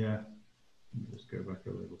down here. Let's go back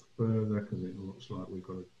a little further because it looks like we've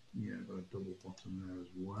got a double bottom there as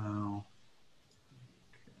well.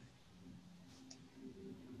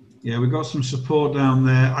 Yeah, we've got some support down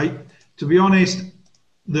there. To be honest,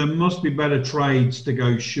 there must be better trades to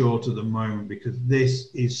go short at the moment because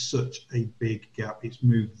this is such a big gap. It's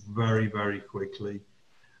moved very, very quickly,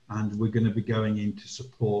 and we're going to be going into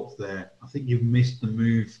support there. I think you've missed the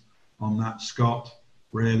move on that, Scott.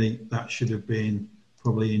 Really, that should have been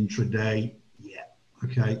probably intraday. Yeah.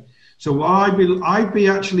 Okay. So what I'd be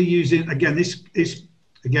actually using again. This is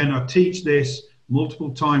again. I teach this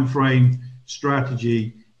multiple time frame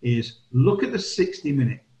strategy. Is look at the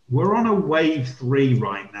 60-minute. We're on a wave 3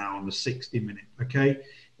 right now on the 60-minute, okay?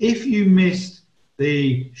 If you missed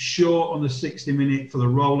the short on the 60-minute for the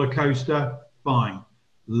roller coaster, fine.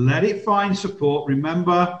 Let it find support.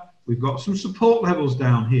 Remember, we've got some support levels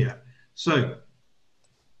down here. So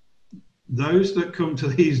those that come to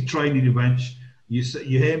these training events, you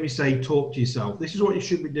hear me say, talk to yourself. This is what you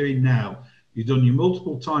should be doing now. You've done your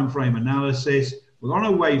multiple time frame analysis. We're on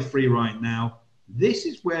a wave 3 right now. This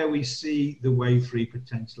is where we see the wave 3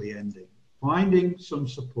 potentially ending, finding some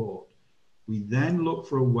support. We then look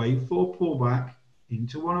for a wave 4 pullback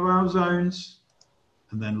into one of our zones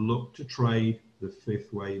and then look to trade the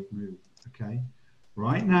 5th wave move, okay?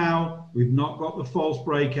 Right now, we've not got the false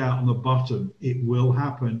breakout on the bottom. It will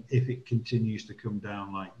happen if it continues to come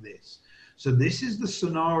down like this. So this is the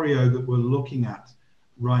scenario that we're looking at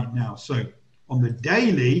right now. So on the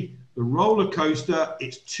daily, the roller coaster,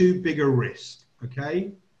 it's too big a risk,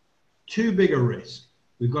 okay? Too big a risk.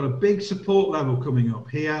 We've got a big support level coming up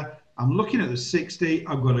here. I'm looking at the 60.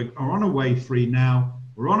 I'm on a wave 3 now.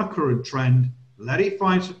 We're on a current trend. Let it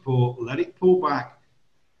find support. Let it pull back.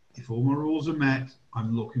 If all my rules are met,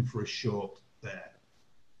 I'm looking for a short there.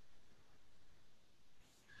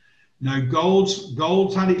 Now,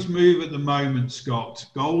 gold's had its move at the moment, Scott.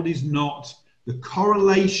 Gold is not, the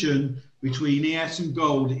correlation between ES and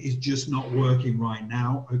gold is just not working right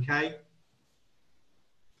now, okay?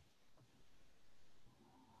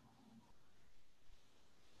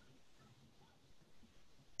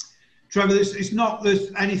 Trevor, it's not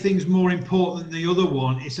that anything's more important than the other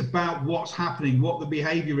one. It's about what's happening, what the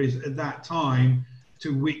behavior is at that time,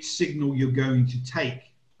 to which signal you're going to take,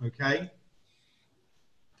 okay?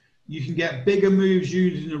 You can get bigger moves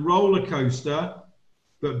using a roller coaster,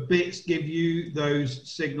 but bits give you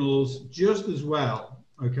those signals just as well,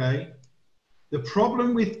 okay? The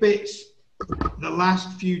problem with bits the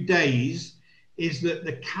last few days is that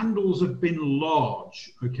the candles have been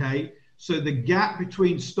large, okay? So the gap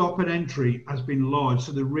between stop and entry has been large,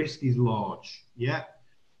 so the risk is large, yeah?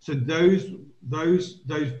 So those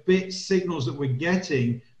bit signals that we're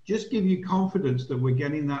getting just give you confidence that we're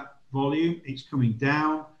getting that volume, it's coming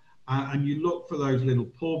down, and you look for those little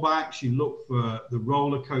pullbacks, you look for the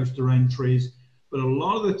roller coaster entries, but a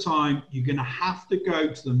lot of the time you're gonna have to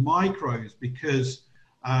go to the micros because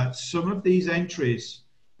some of these entries,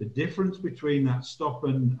 the difference between that stop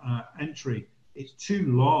and entry, it's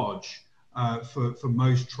too large for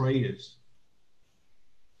most traders.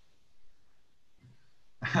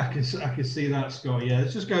 I can see that, Scott. Yeah,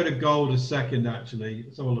 let's just go to gold a second, actually.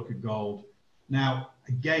 Let's have a look at gold. Now,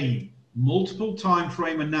 again, multiple time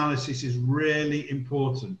frame analysis is really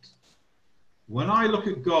important. When I look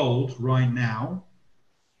at gold right now,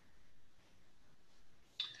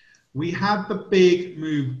 we had the big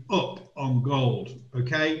move up on gold,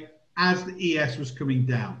 okay, as the ES was coming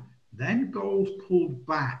down. Then gold pulled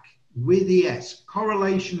back with ES.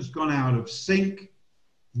 Correlation's gone out of sync.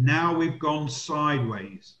 Now we've gone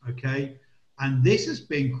sideways, okay? And this has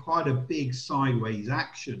been quite a big sideways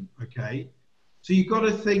action, okay? So you've got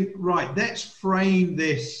to think, right, let's frame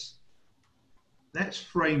this. Let's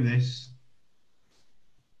frame this.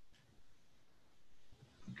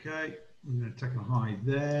 Okay, I'm going to take a high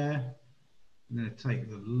there. I'm going to take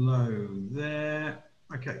the low there.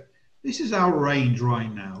 Okay, this is our range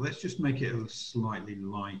right now. Let's just make it a slightly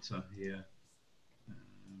lighter here.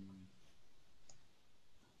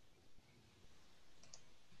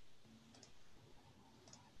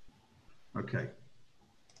 Okay.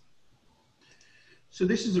 So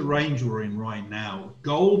this is a range we're in right now.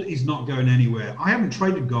 Gold is not going anywhere. I haven't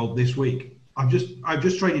traded gold this week. I've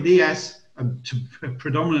just traded ES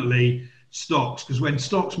predominantly stocks, because when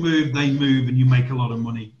stocks move, they move and you make a lot of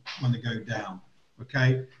money when they go down.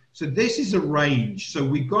 Okay. So this is a range. So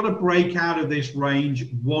we've got to break out of this range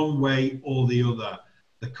one way or the other.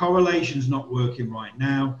 The correlation's not working right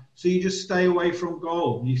now. So you just stay away from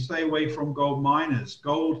gold. You stay away from gold miners.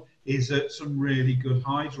 Gold is at some really good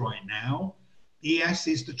highs right now. ES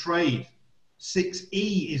is the trade.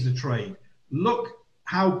 6E is the trade. Look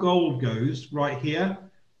how gold goes right here.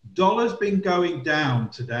 Dollar's been going down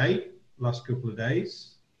today, last couple of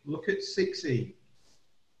days. Look at 6E.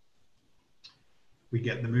 We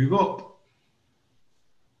get the move up.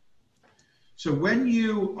 So when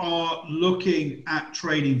you are looking at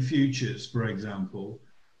trading futures, for example,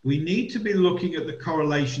 we need to be looking at the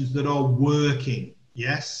correlations that are working.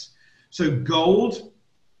 Yes. So gold,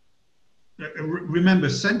 remember,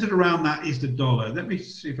 centered around that is the dollar. Let me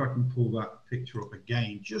see if I can pull that picture up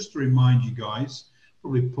again, just to remind you guys.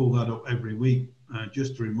 Probably pull that up every week,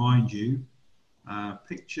 just to remind you.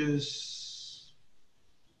 Pictures.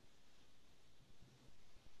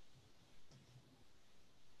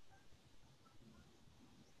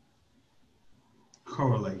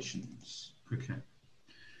 Correlations. Okay.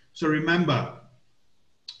 So remember,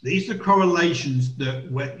 these are correlations that,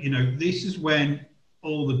 this is when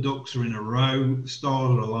all the ducks are in a row, the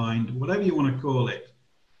stars are aligned, whatever you want to call it.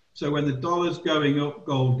 So when the dollar's going up,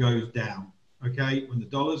 gold goes down. Okay. When the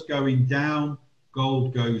dollar's going down,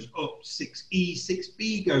 gold goes up. 6E,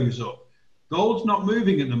 6B goes up. Gold's not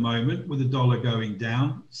moving at the moment with the dollar going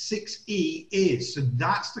down. 6E is. So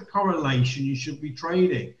that's the correlation you should be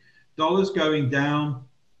trading. Dollar's going down,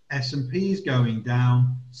 S&P is going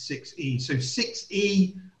down, 6E. So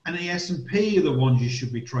 6E and the S&P are the ones you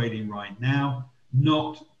should be trading right now,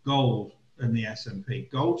 not gold and the S&P.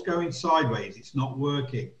 Gold's going sideways. It's not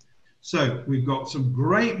working. So we've got some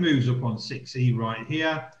great moves up on 6E right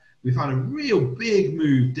here. We've had a real big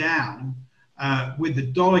move down with the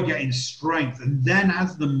dollar getting strength. And then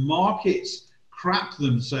as the markets crap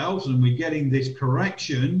themselves and we're getting this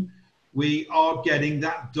correction, we are getting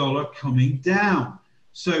that dollar coming down.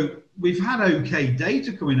 So we've had okay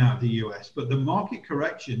data coming out of the US, but the market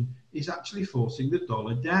correction is actually forcing the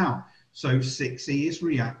dollar down. So 6E is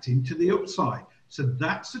reacting to the upside. So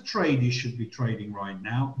that's a trade you should be trading right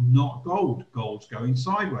now, not gold. Gold's going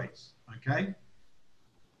sideways, okay?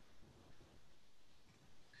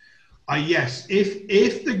 Yes,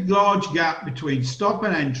 if the large gap between stop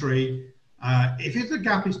and entry, if the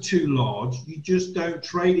gap is too large, you just don't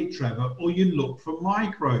trade it, Trevor, or you look for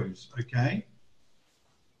micros, okay?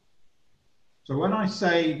 So when I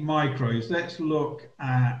say micros, let's look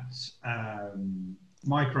at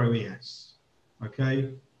micro ES,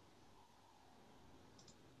 okay?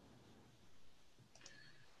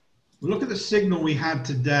 We'll look at the signal we had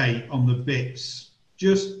today on the BIPs,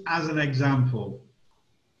 just as an example.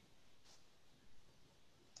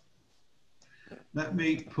 Let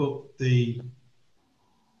me put the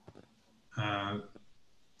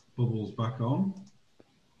bubbles back on.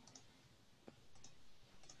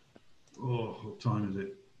 Oh, what time is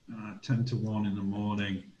it? 10 to 1 in the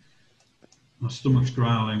morning. My stomach's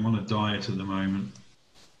growling. I'm on a diet at the moment.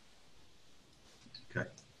 Okay.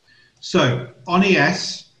 So on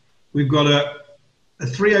ES, we've got a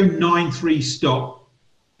 3093 stop,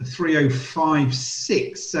 a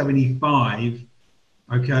 3056.75,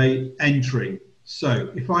 okay, entry.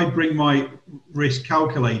 So if I bring my risk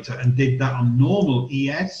calculator and did that on normal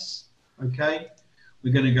ES, okay,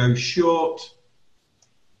 we're going to go short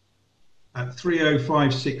at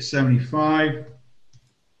 3056.75,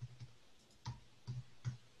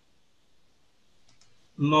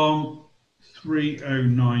 long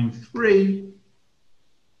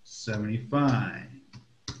 3093.75.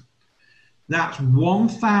 That's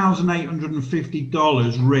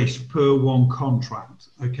 $1,850 risk per one contract,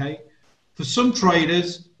 okay? For some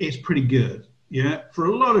traders, it's pretty good, yeah? For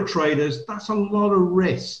a lot of traders, that's a lot of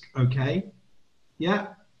risk, okay?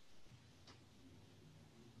 Yeah?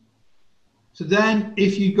 So then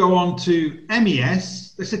if you go on to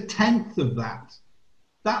MES, that's a tenth of that.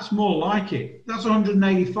 That's more like it. That's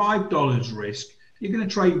 $185 risk. You're going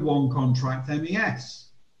to trade one contract MES.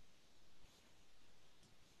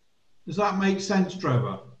 Does that make sense,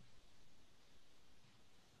 Trevor?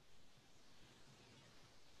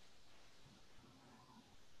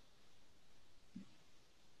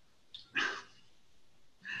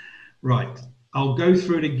 Right, I'll go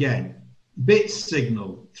through it again. Bit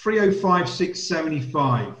signal,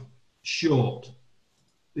 3056.75, short.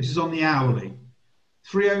 This is on the hourly.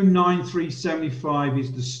 3093.75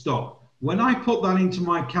 is the stop. When I put that into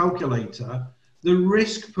my calculator, the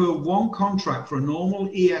risk per one contract for a normal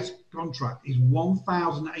ES contract is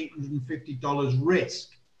 $1,850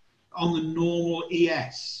 risk on the normal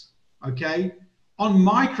ES, okay? On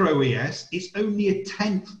micro ES, it's only a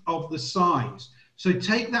tenth of the size. So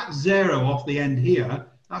take that zero off the end here,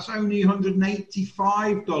 that's only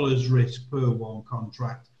 $185 risk per one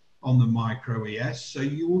contract on the micro ES, so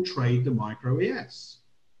you will trade the micro ES.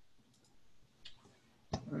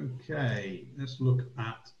 Okay, let's look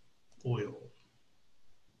at oil.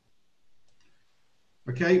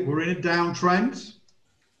 Okay, we're in a downtrend.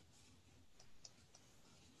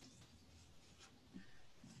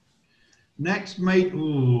 Next, mate,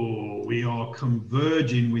 ooh, we are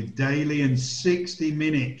converging with daily and 60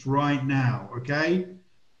 minutes right now, okay?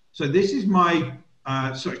 So this is my,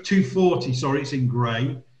 240, sorry, it's in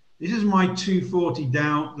gray. This is my 240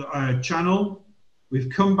 down channel. We've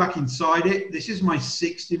come back inside it. This is my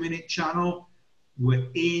 60-minute channel. We're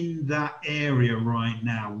in that area right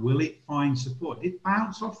now. Will it find support? It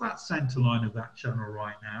bounced off that center line of that channel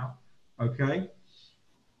right now, okay?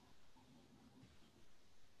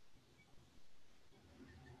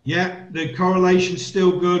 Yeah, the correlation's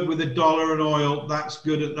still good with the dollar and oil. That's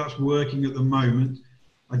good. That's working at the moment.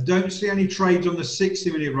 I don't see any trades on the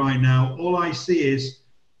 60-minute right now. All I see is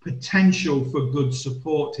potential for good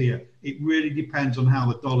support here. It really depends on how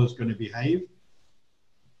the dollar's going to behave.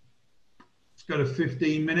 Let's go to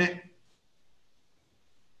 15-minute.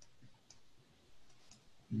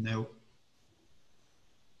 No.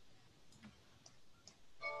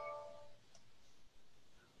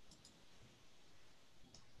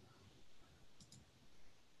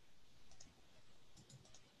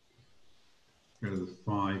 Go to the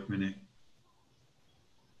 5-minute.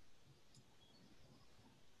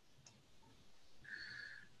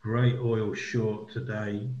 Great oil short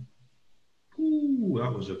today. Ooh,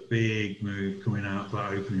 that was a big move coming out of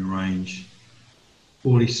that opening range.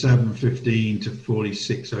 47.15 to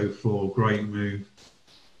 46.04. Great move.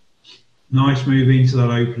 Nice move into that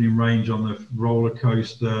opening range on the roller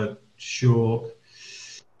coaster short.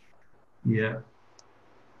 Yeah.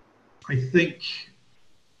 I think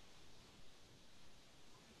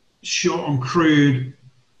short on crude.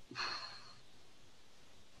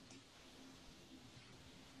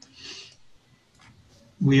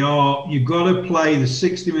 You've got to play the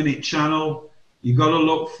 60-minute channel. You've got to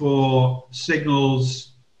look for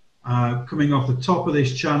signals coming off the top of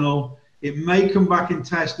this channel. It may come back and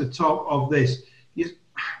test the top of this.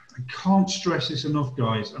 I can't stress this enough,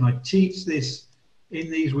 guys, and I teach this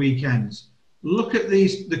in these weekends. Look at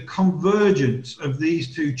the convergence of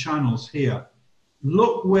these two channels here.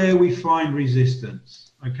 Look where we find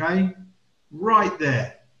resistance, okay? Right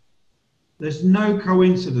there. There's no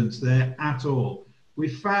coincidence there at all. We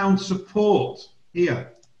found support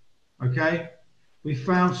here, okay? We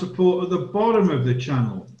found support at the bottom of the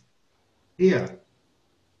channel here.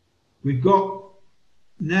 We've got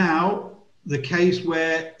now the case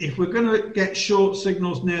where if we're going to get short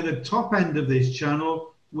signals near the top end of this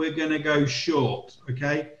channel, we're going to go short,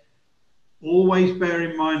 okay? Always bear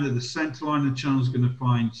in mind that the center line of the channel is going to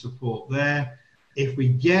find support there. If we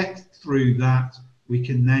get through that, we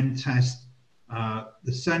can then test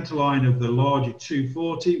the center line of the larger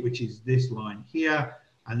 240, which is this line here,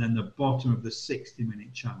 and then the bottom of the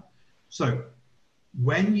 60-minute channel. So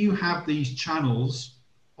when you have these channels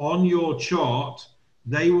on your chart,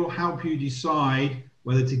 they will help you decide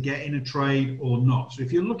whether to get in a trade or not. So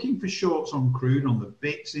if you're looking for shorts on crude on the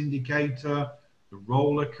BITS indicator, the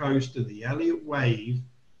roller coaster, the Elliott wave,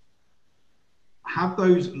 have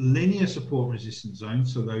those linear support resistance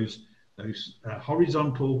zones, so those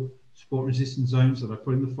horizontal support resistance zones that I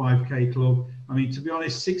put in the 5K club. I mean, to be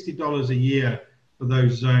honest, $60 a year for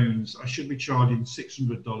those zones. I should be charging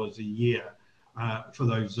 $600 a year for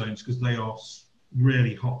those zones because they are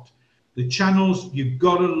really hot. The channels, you've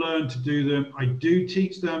got to learn to do them. I do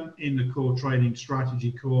teach them in the core trading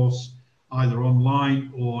strategy course, either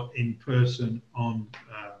online or in person on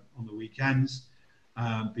the weekends,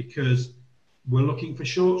 because we're looking for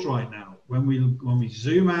shorts right now. When we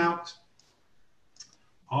zoom out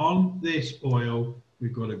on this oil,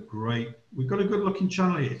 we've got a good looking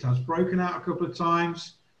channel here. It has broken out a couple of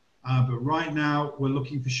times, but right now we're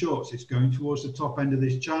looking for shorts. It's going towards the top end of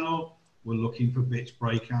this channel. We're looking for bits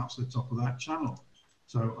breakouts at the top of that channel.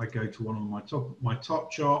 So I go to one of my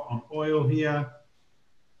top chart on oil here.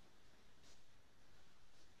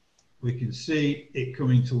 We can see it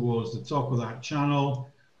coming towards the top of that channel.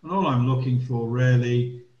 And all I'm looking for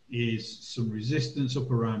really is some resistance up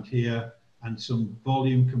around here and some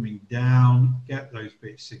volume coming down, get those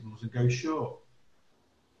bit signals and go short.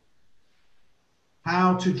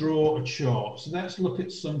 How to draw a chart. So let's look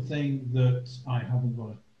at something that I haven't got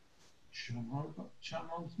a chart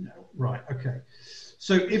on. No. Right, okay.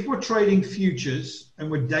 So if we're trading futures and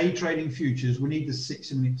we're day trading futures, we need the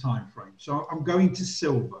 60-minute time frame. So I'm going to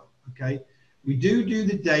silver, okay? We do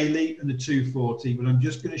the daily and the 240, but I'm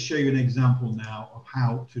just going to show you an example now of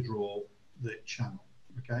how to draw the channel,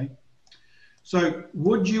 okay? So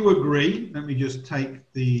would you agree, let me just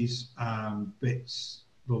take these bits,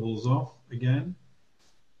 bubbles off again.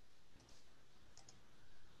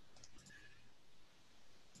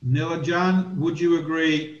 Nilajan, would you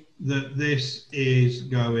agree that this is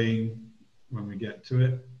going, when we get to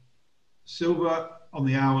it, silver on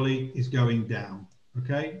the hourly is going down,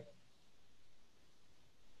 okay?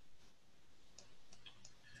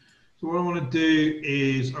 So what I want to do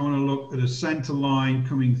is I want to look at a center line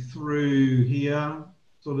coming through here,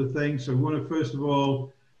 sort of thing. So we want to, first of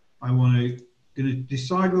all, going to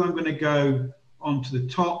decide whether I'm going to go onto the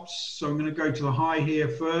tops. So I'm going to go to the high here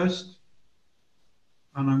first.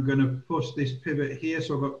 And I'm going to push this pivot here.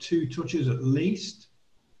 So I've got 2 touches at least.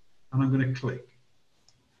 And I'm going to click.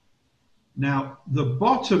 Now, the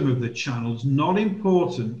bottom of the channel is not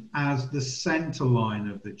important as the center line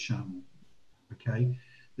of the channel. Okay.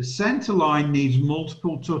 The center line needs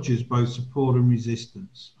multiple touches, both support and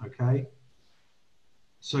resistance, okay?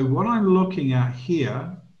 So what I'm looking at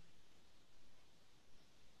here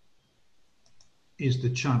is the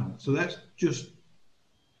channel. So let's just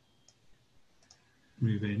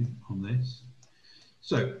move in on this.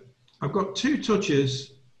 So I've got 2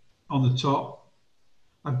 touches on the top.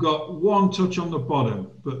 I've got 1 touch on the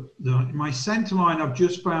bottom, but my center line, I've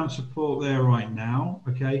just found support there right now,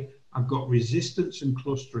 okay? I've got resistance and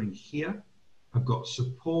clustering here. I've got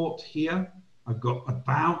support here. I've got a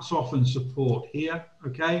bounce off and support here,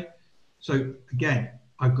 okay? So again,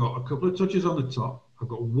 I've got a couple of touches on the top. I've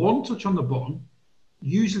got 1 touch on the bottom,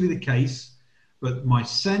 usually the case, but my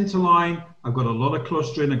center line, I've got a lot of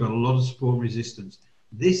clustering, I've got a lot of support and resistance.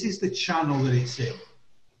 This is the channel that it's in.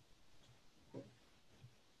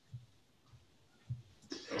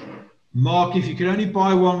 Mark, if you could only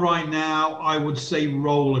buy one right now, I would say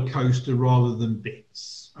roller coaster rather than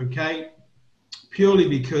bits, okay? Purely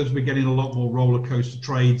because we're getting a lot more roller coaster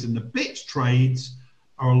trades, and the bits trades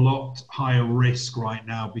are a lot higher risk right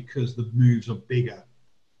now because the moves are bigger.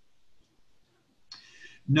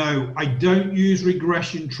 No, I don't use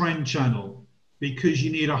regression trend channel because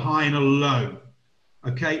you need a high and a low,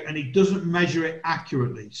 okay? And it doesn't measure it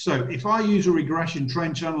accurately. So if I use a regression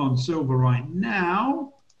trend channel on silver right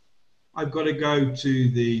now, I've got to go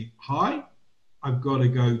to the high, I've got to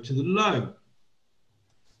go to the low.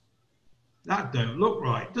 That don't look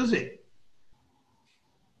right, does it?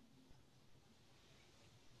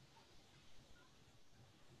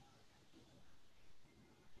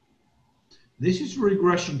 This is a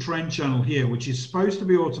regression trend channel here, which is supposed to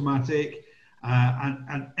be automatic,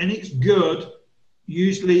 and it's good,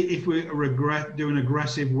 usually if we're doing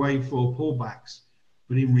aggressive wave 4 pullbacks.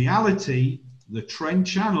 But in reality, the trend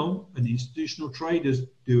channel and institutional traders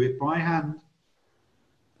do it by hand.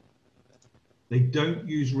 They don't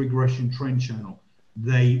use regression trend channel.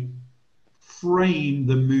 They frame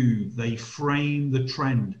the move, they frame the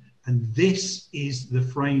trend, and this is the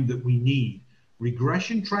frame that we need.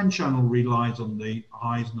 Regression trend channel relies on the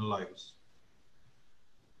highs and the lows.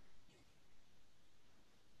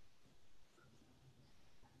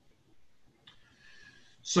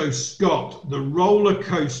 So Scott, the roller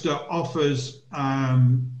coaster offers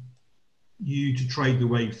you to trade the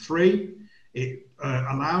wave 3. It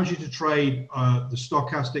allows you to trade the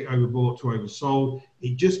stochastic overbought to oversold.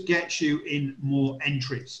 It just gets you in more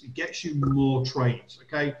entries. It gets you more trades,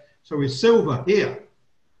 okay? So with silver here,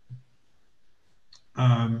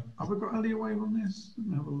 have we got Elliott wave on this? Let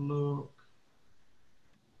me have a look.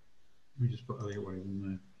 Let me just put Elliott wave in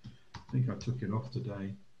there. I think I took it off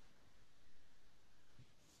today.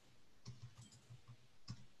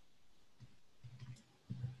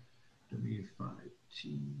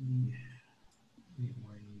 W5T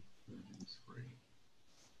wave version 3.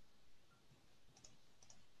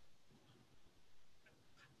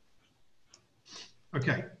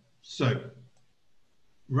 Okay, so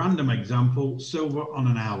random example, silver on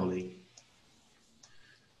an hourly.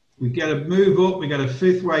 We get a move up, we get a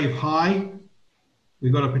 5th wave high,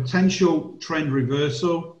 we've got a potential trend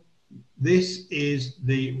reversal. This is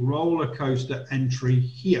the roller coaster entry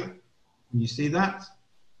here. Can you see that?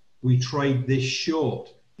 We trade this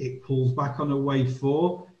short. It pulls back on a wave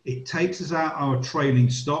 4. It takes us out our trailing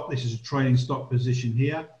stop. This is a trailing stop position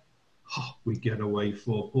here. Oh, we get a wave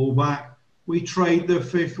 4 pullback. We trade the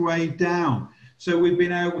 5th wave down. So we've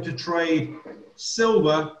been able to trade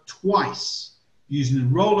silver twice using the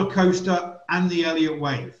roller coaster and the Elliott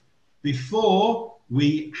wave. Before,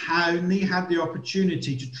 we only had the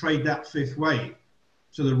opportunity to trade that 5th wave.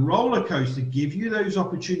 So the roller coaster gives you those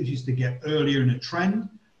opportunities to get earlier in a trend.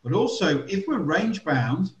 But also, if we're range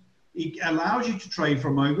bound, it allows you to trade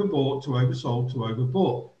from overbought to oversold to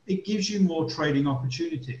overbought. It gives you more trading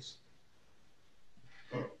opportunities.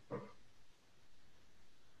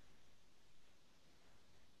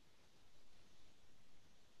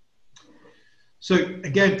 So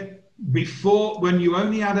again, before, when you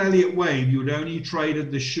only had Elliott wave, you would only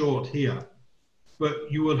traded the short here.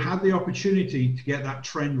 But you will have the opportunity to get that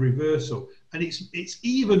trend reversal. And it's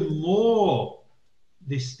even more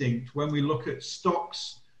distinct when we look at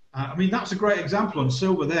stocks. I mean, that's a great example on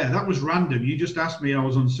silver there. That was random. You just asked me, I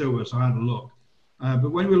was on silver, so I had a look.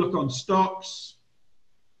 But when we look on stocks,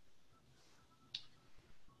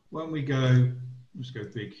 when we go, let's go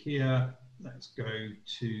big here. Let's go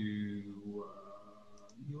to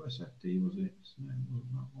USFD, was it? No, it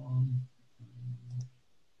wasn't that one.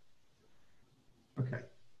 Okay.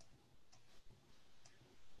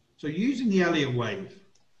 So using the Elliott wave,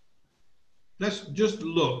 let's just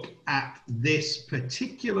look at this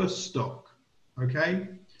particular stock, okay?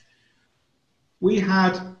 We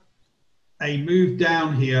had a move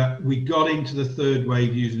down here. We got into the third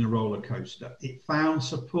wave using a roller coaster. It found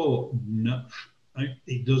support. No,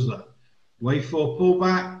 it does that. Wave 4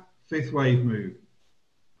 pullback, fifth wave move.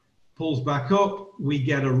 Pulls back up. We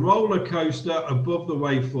get a roller coaster above the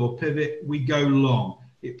wave 4 pivot. We go long.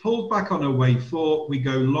 It pulls back on a wave 4. We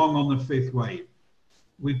go long on the fifth wave.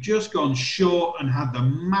 We've just gone short and had the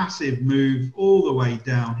massive move all the way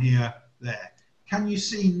down here, there. Can you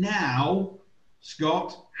see now,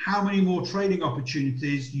 Scott, how many more trading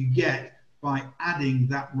opportunities you get by adding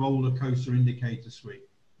that roller coaster indicator suite?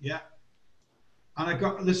 Yeah.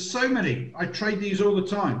 And there's so many. I trade these all the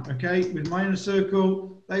time, okay? With my inner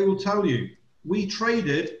circle, they will tell you. We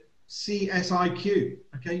traded CSIQ,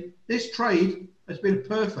 okay? This trade has been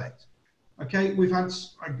perfect, okay?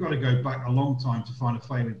 I've got to go back a long time to find a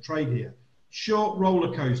failing trade here. Short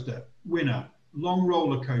roller coaster, winner. Long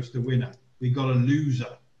roller coaster, winner. We got a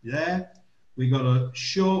loser there. We got a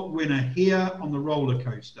short winner here on the roller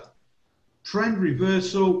coaster. Trend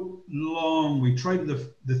reversal, long. We traded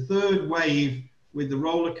the third wave with the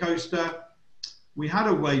roller coaster. We had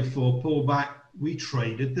a wave 4 pullback. We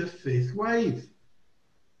traded the fifth wave.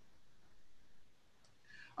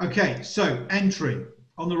 Okay, so entry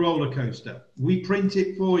on the roller coaster. We print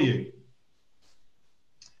it for you.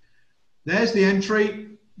 There's the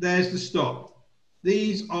entry. There's the stop.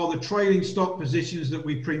 These are the trailing stop positions that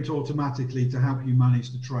we print automatically to help you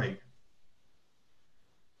manage the trade.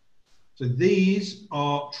 So these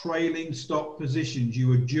are trailing stop positions.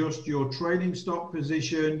 You adjust your trailing stop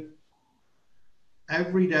position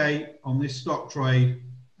every day on this stock trade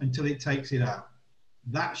until it takes it out.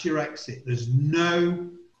 That's your exit. There's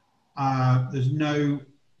no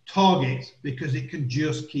target because it can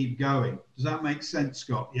just keep going. Does that make sense,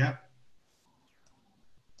 Scott? Yeah.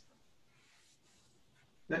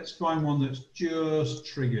 Let's find one that's just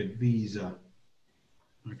triggered, Visa.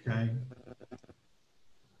 Okay.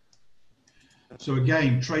 So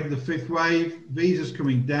again, traded the fifth wave, Visa's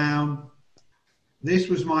coming down. This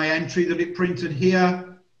was my entry that it printed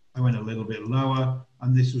here. I went a little bit lower,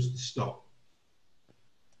 and this was the stop.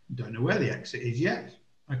 Don't know where the exit is yet.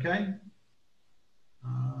 Okay.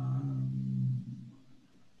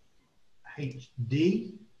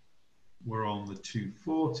 HD, we're on the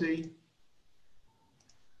 240.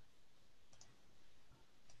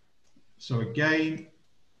 So again,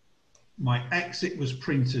 my exit was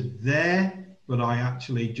printed there, but I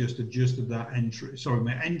actually just adjusted that entry. Sorry,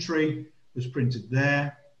 my entry was printed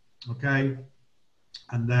there, okay?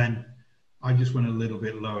 And then I just went a little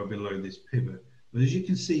bit lower below this pivot. But as you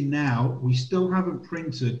can see now, we still haven't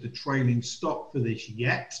printed the trailing stop for this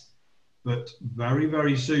yet, but very,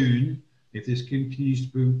 very soon, if this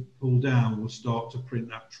continues to pull down, we'll start to print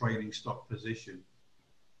that trailing stop position.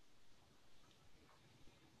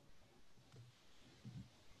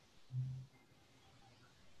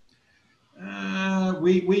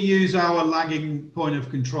 We use our lagging point of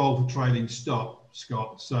control for trailing stop,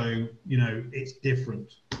 Scott. So, you know, it's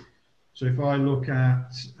different. So if I look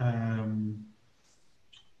at,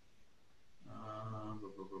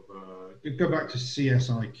 go back to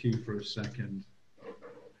CSIQ for a second.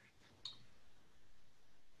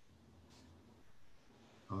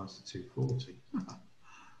 Oh, that's the 240.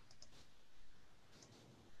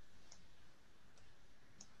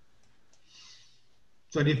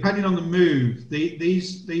 So depending on the move,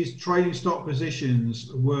 these trading stop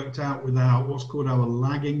positions worked out without what's called our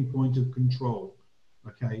lagging point of control.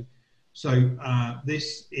 Okay, so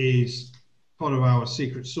this is part of our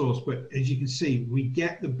secret sauce. But as you can see, we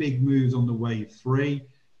get the big moves on the wave 3.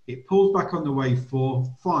 It pulls back on the wave 4.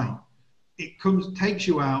 Fine, it takes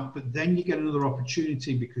you out, but then you get another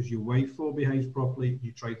opportunity because your wave 4 behaves properly.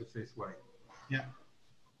 You trade the fifth wave. Yeah.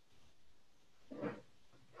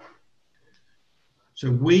 So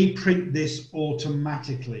we print this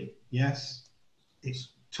automatically, yes?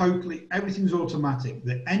 It's totally, everything's automatic.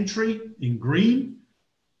 The entry in green,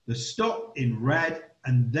 the stop in red,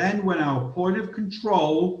 and then when our point of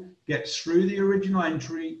control gets through the original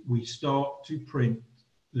entry, we start to print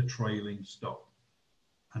the trailing stop.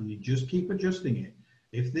 And you just keep adjusting it.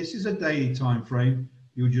 If this is a daily time frame,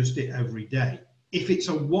 you adjust it every day. If it's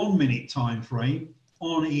a 1 minute time frame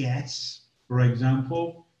on ES, for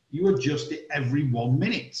example, you adjust it every 1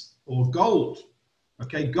 minute. Or gold.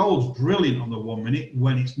 Okay, gold's brilliant on the 1 minute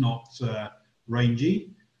when it's not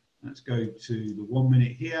rangy. Let's go to the 1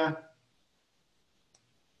 minute here.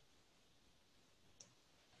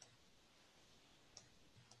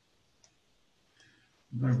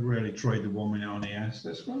 Don't really trade the 1 minute on ES.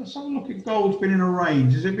 Let's have a look at gold's been in a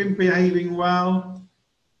range. Has it been behaving well?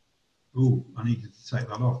 Oh, I needed to take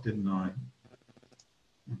that off, didn't I?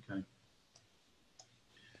 Okay.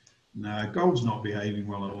 No, gold's not behaving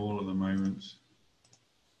well at all at the moment.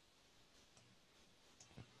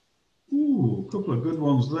 Ooh, a couple of good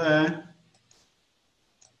ones there.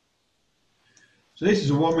 So this is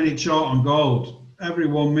a 1 minute chart on gold. Every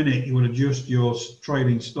 1 minute you would adjust your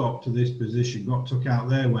trading stop to this position. Got took out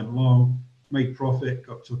there, went long, made profit,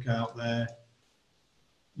 got took out there.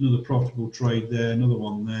 Another profitable trade there, another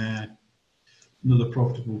one there. Another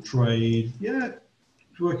profitable trade. Yeah,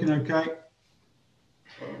 it's working okay.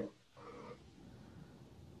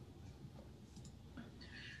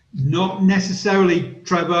 Not necessarily,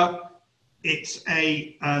 Trevor. It's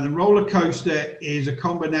the roller coaster is a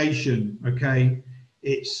combination, okay?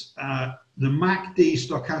 It's the MACD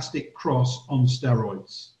stochastic cross on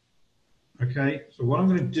steroids, okay? So what I'm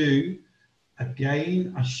going to do,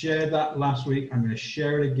 again, I shared that last week. I'm going to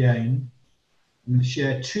share it again. I'm going to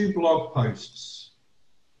share 2 blog posts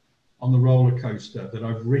on the roller coaster that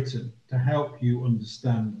I've written to help you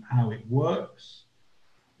understand how it works.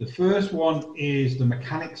 The first one is the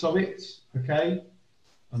mechanics of it, okay?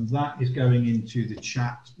 And that is going into the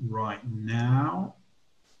chat right now.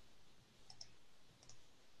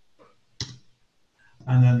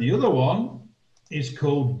 And then the other one is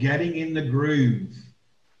called getting in the groove.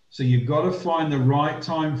 So you've got to find the right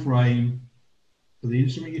time frame for the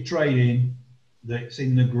instrument you're trading that's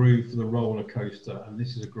in the groove for the roller coaster. And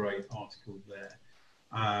this is a great article there.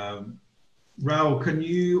 Raul, can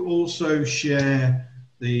you also share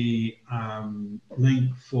the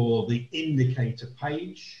link for the indicator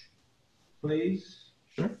page, please?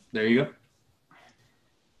 Sure. There you go.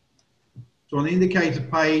 So on the indicator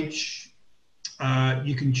page,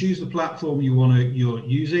 you can choose the platform you're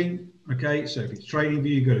using. Okay, so if it's TradingView,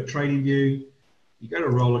 you go to TradingView, you go to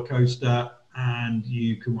roller coaster, and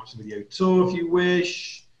you can watch the video tour if you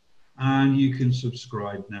wish, and you can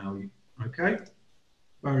subscribe now. Okay,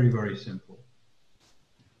 very, very simple.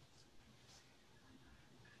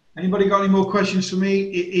 Anybody got any more questions for me?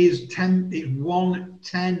 It's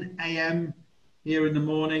 1:10 a.m. here in the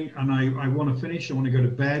morning, and I want to finish. I want to go to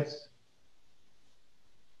bed.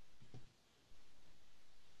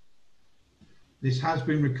 This has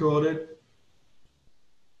been recorded.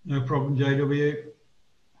 No problem, JW.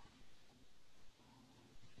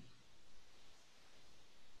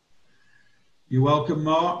 You're welcome,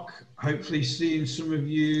 Mark. Hopefully seeing some of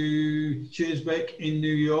you, cheers, Beck, in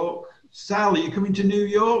New York. Sal, are you coming to New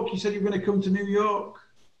York? You said you were going to come to New York.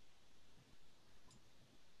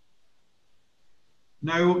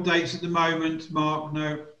 No updates at the moment, Mark,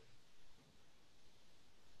 no.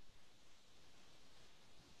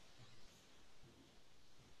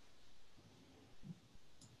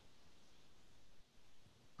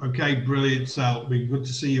 Okay, brilliant, Sal. It'll be good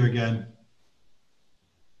to see you again.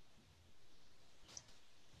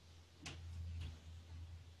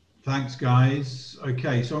 Thanks, guys.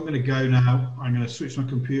 Okay, so I'm going to go now. I'm going to switch my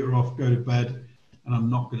computer off, go to bed, and I'm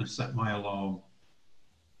not going to set my alarm.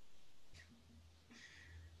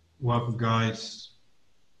 Welcome, guys.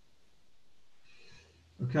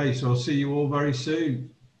 Okay, so I'll see you all very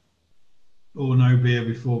soon. Oh, no beer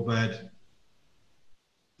before bed.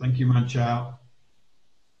 Thank you, Manchow.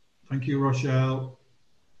 Thank you, Rochelle.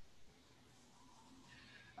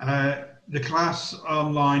 The class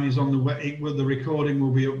online is on the web. The recording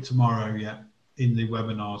will be up tomorrow, yeah, in the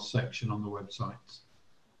webinars section on the website.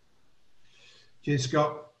 Cheers,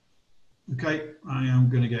 Scott. Okay, I am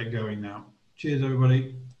going to get going now. Cheers,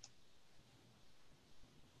 everybody.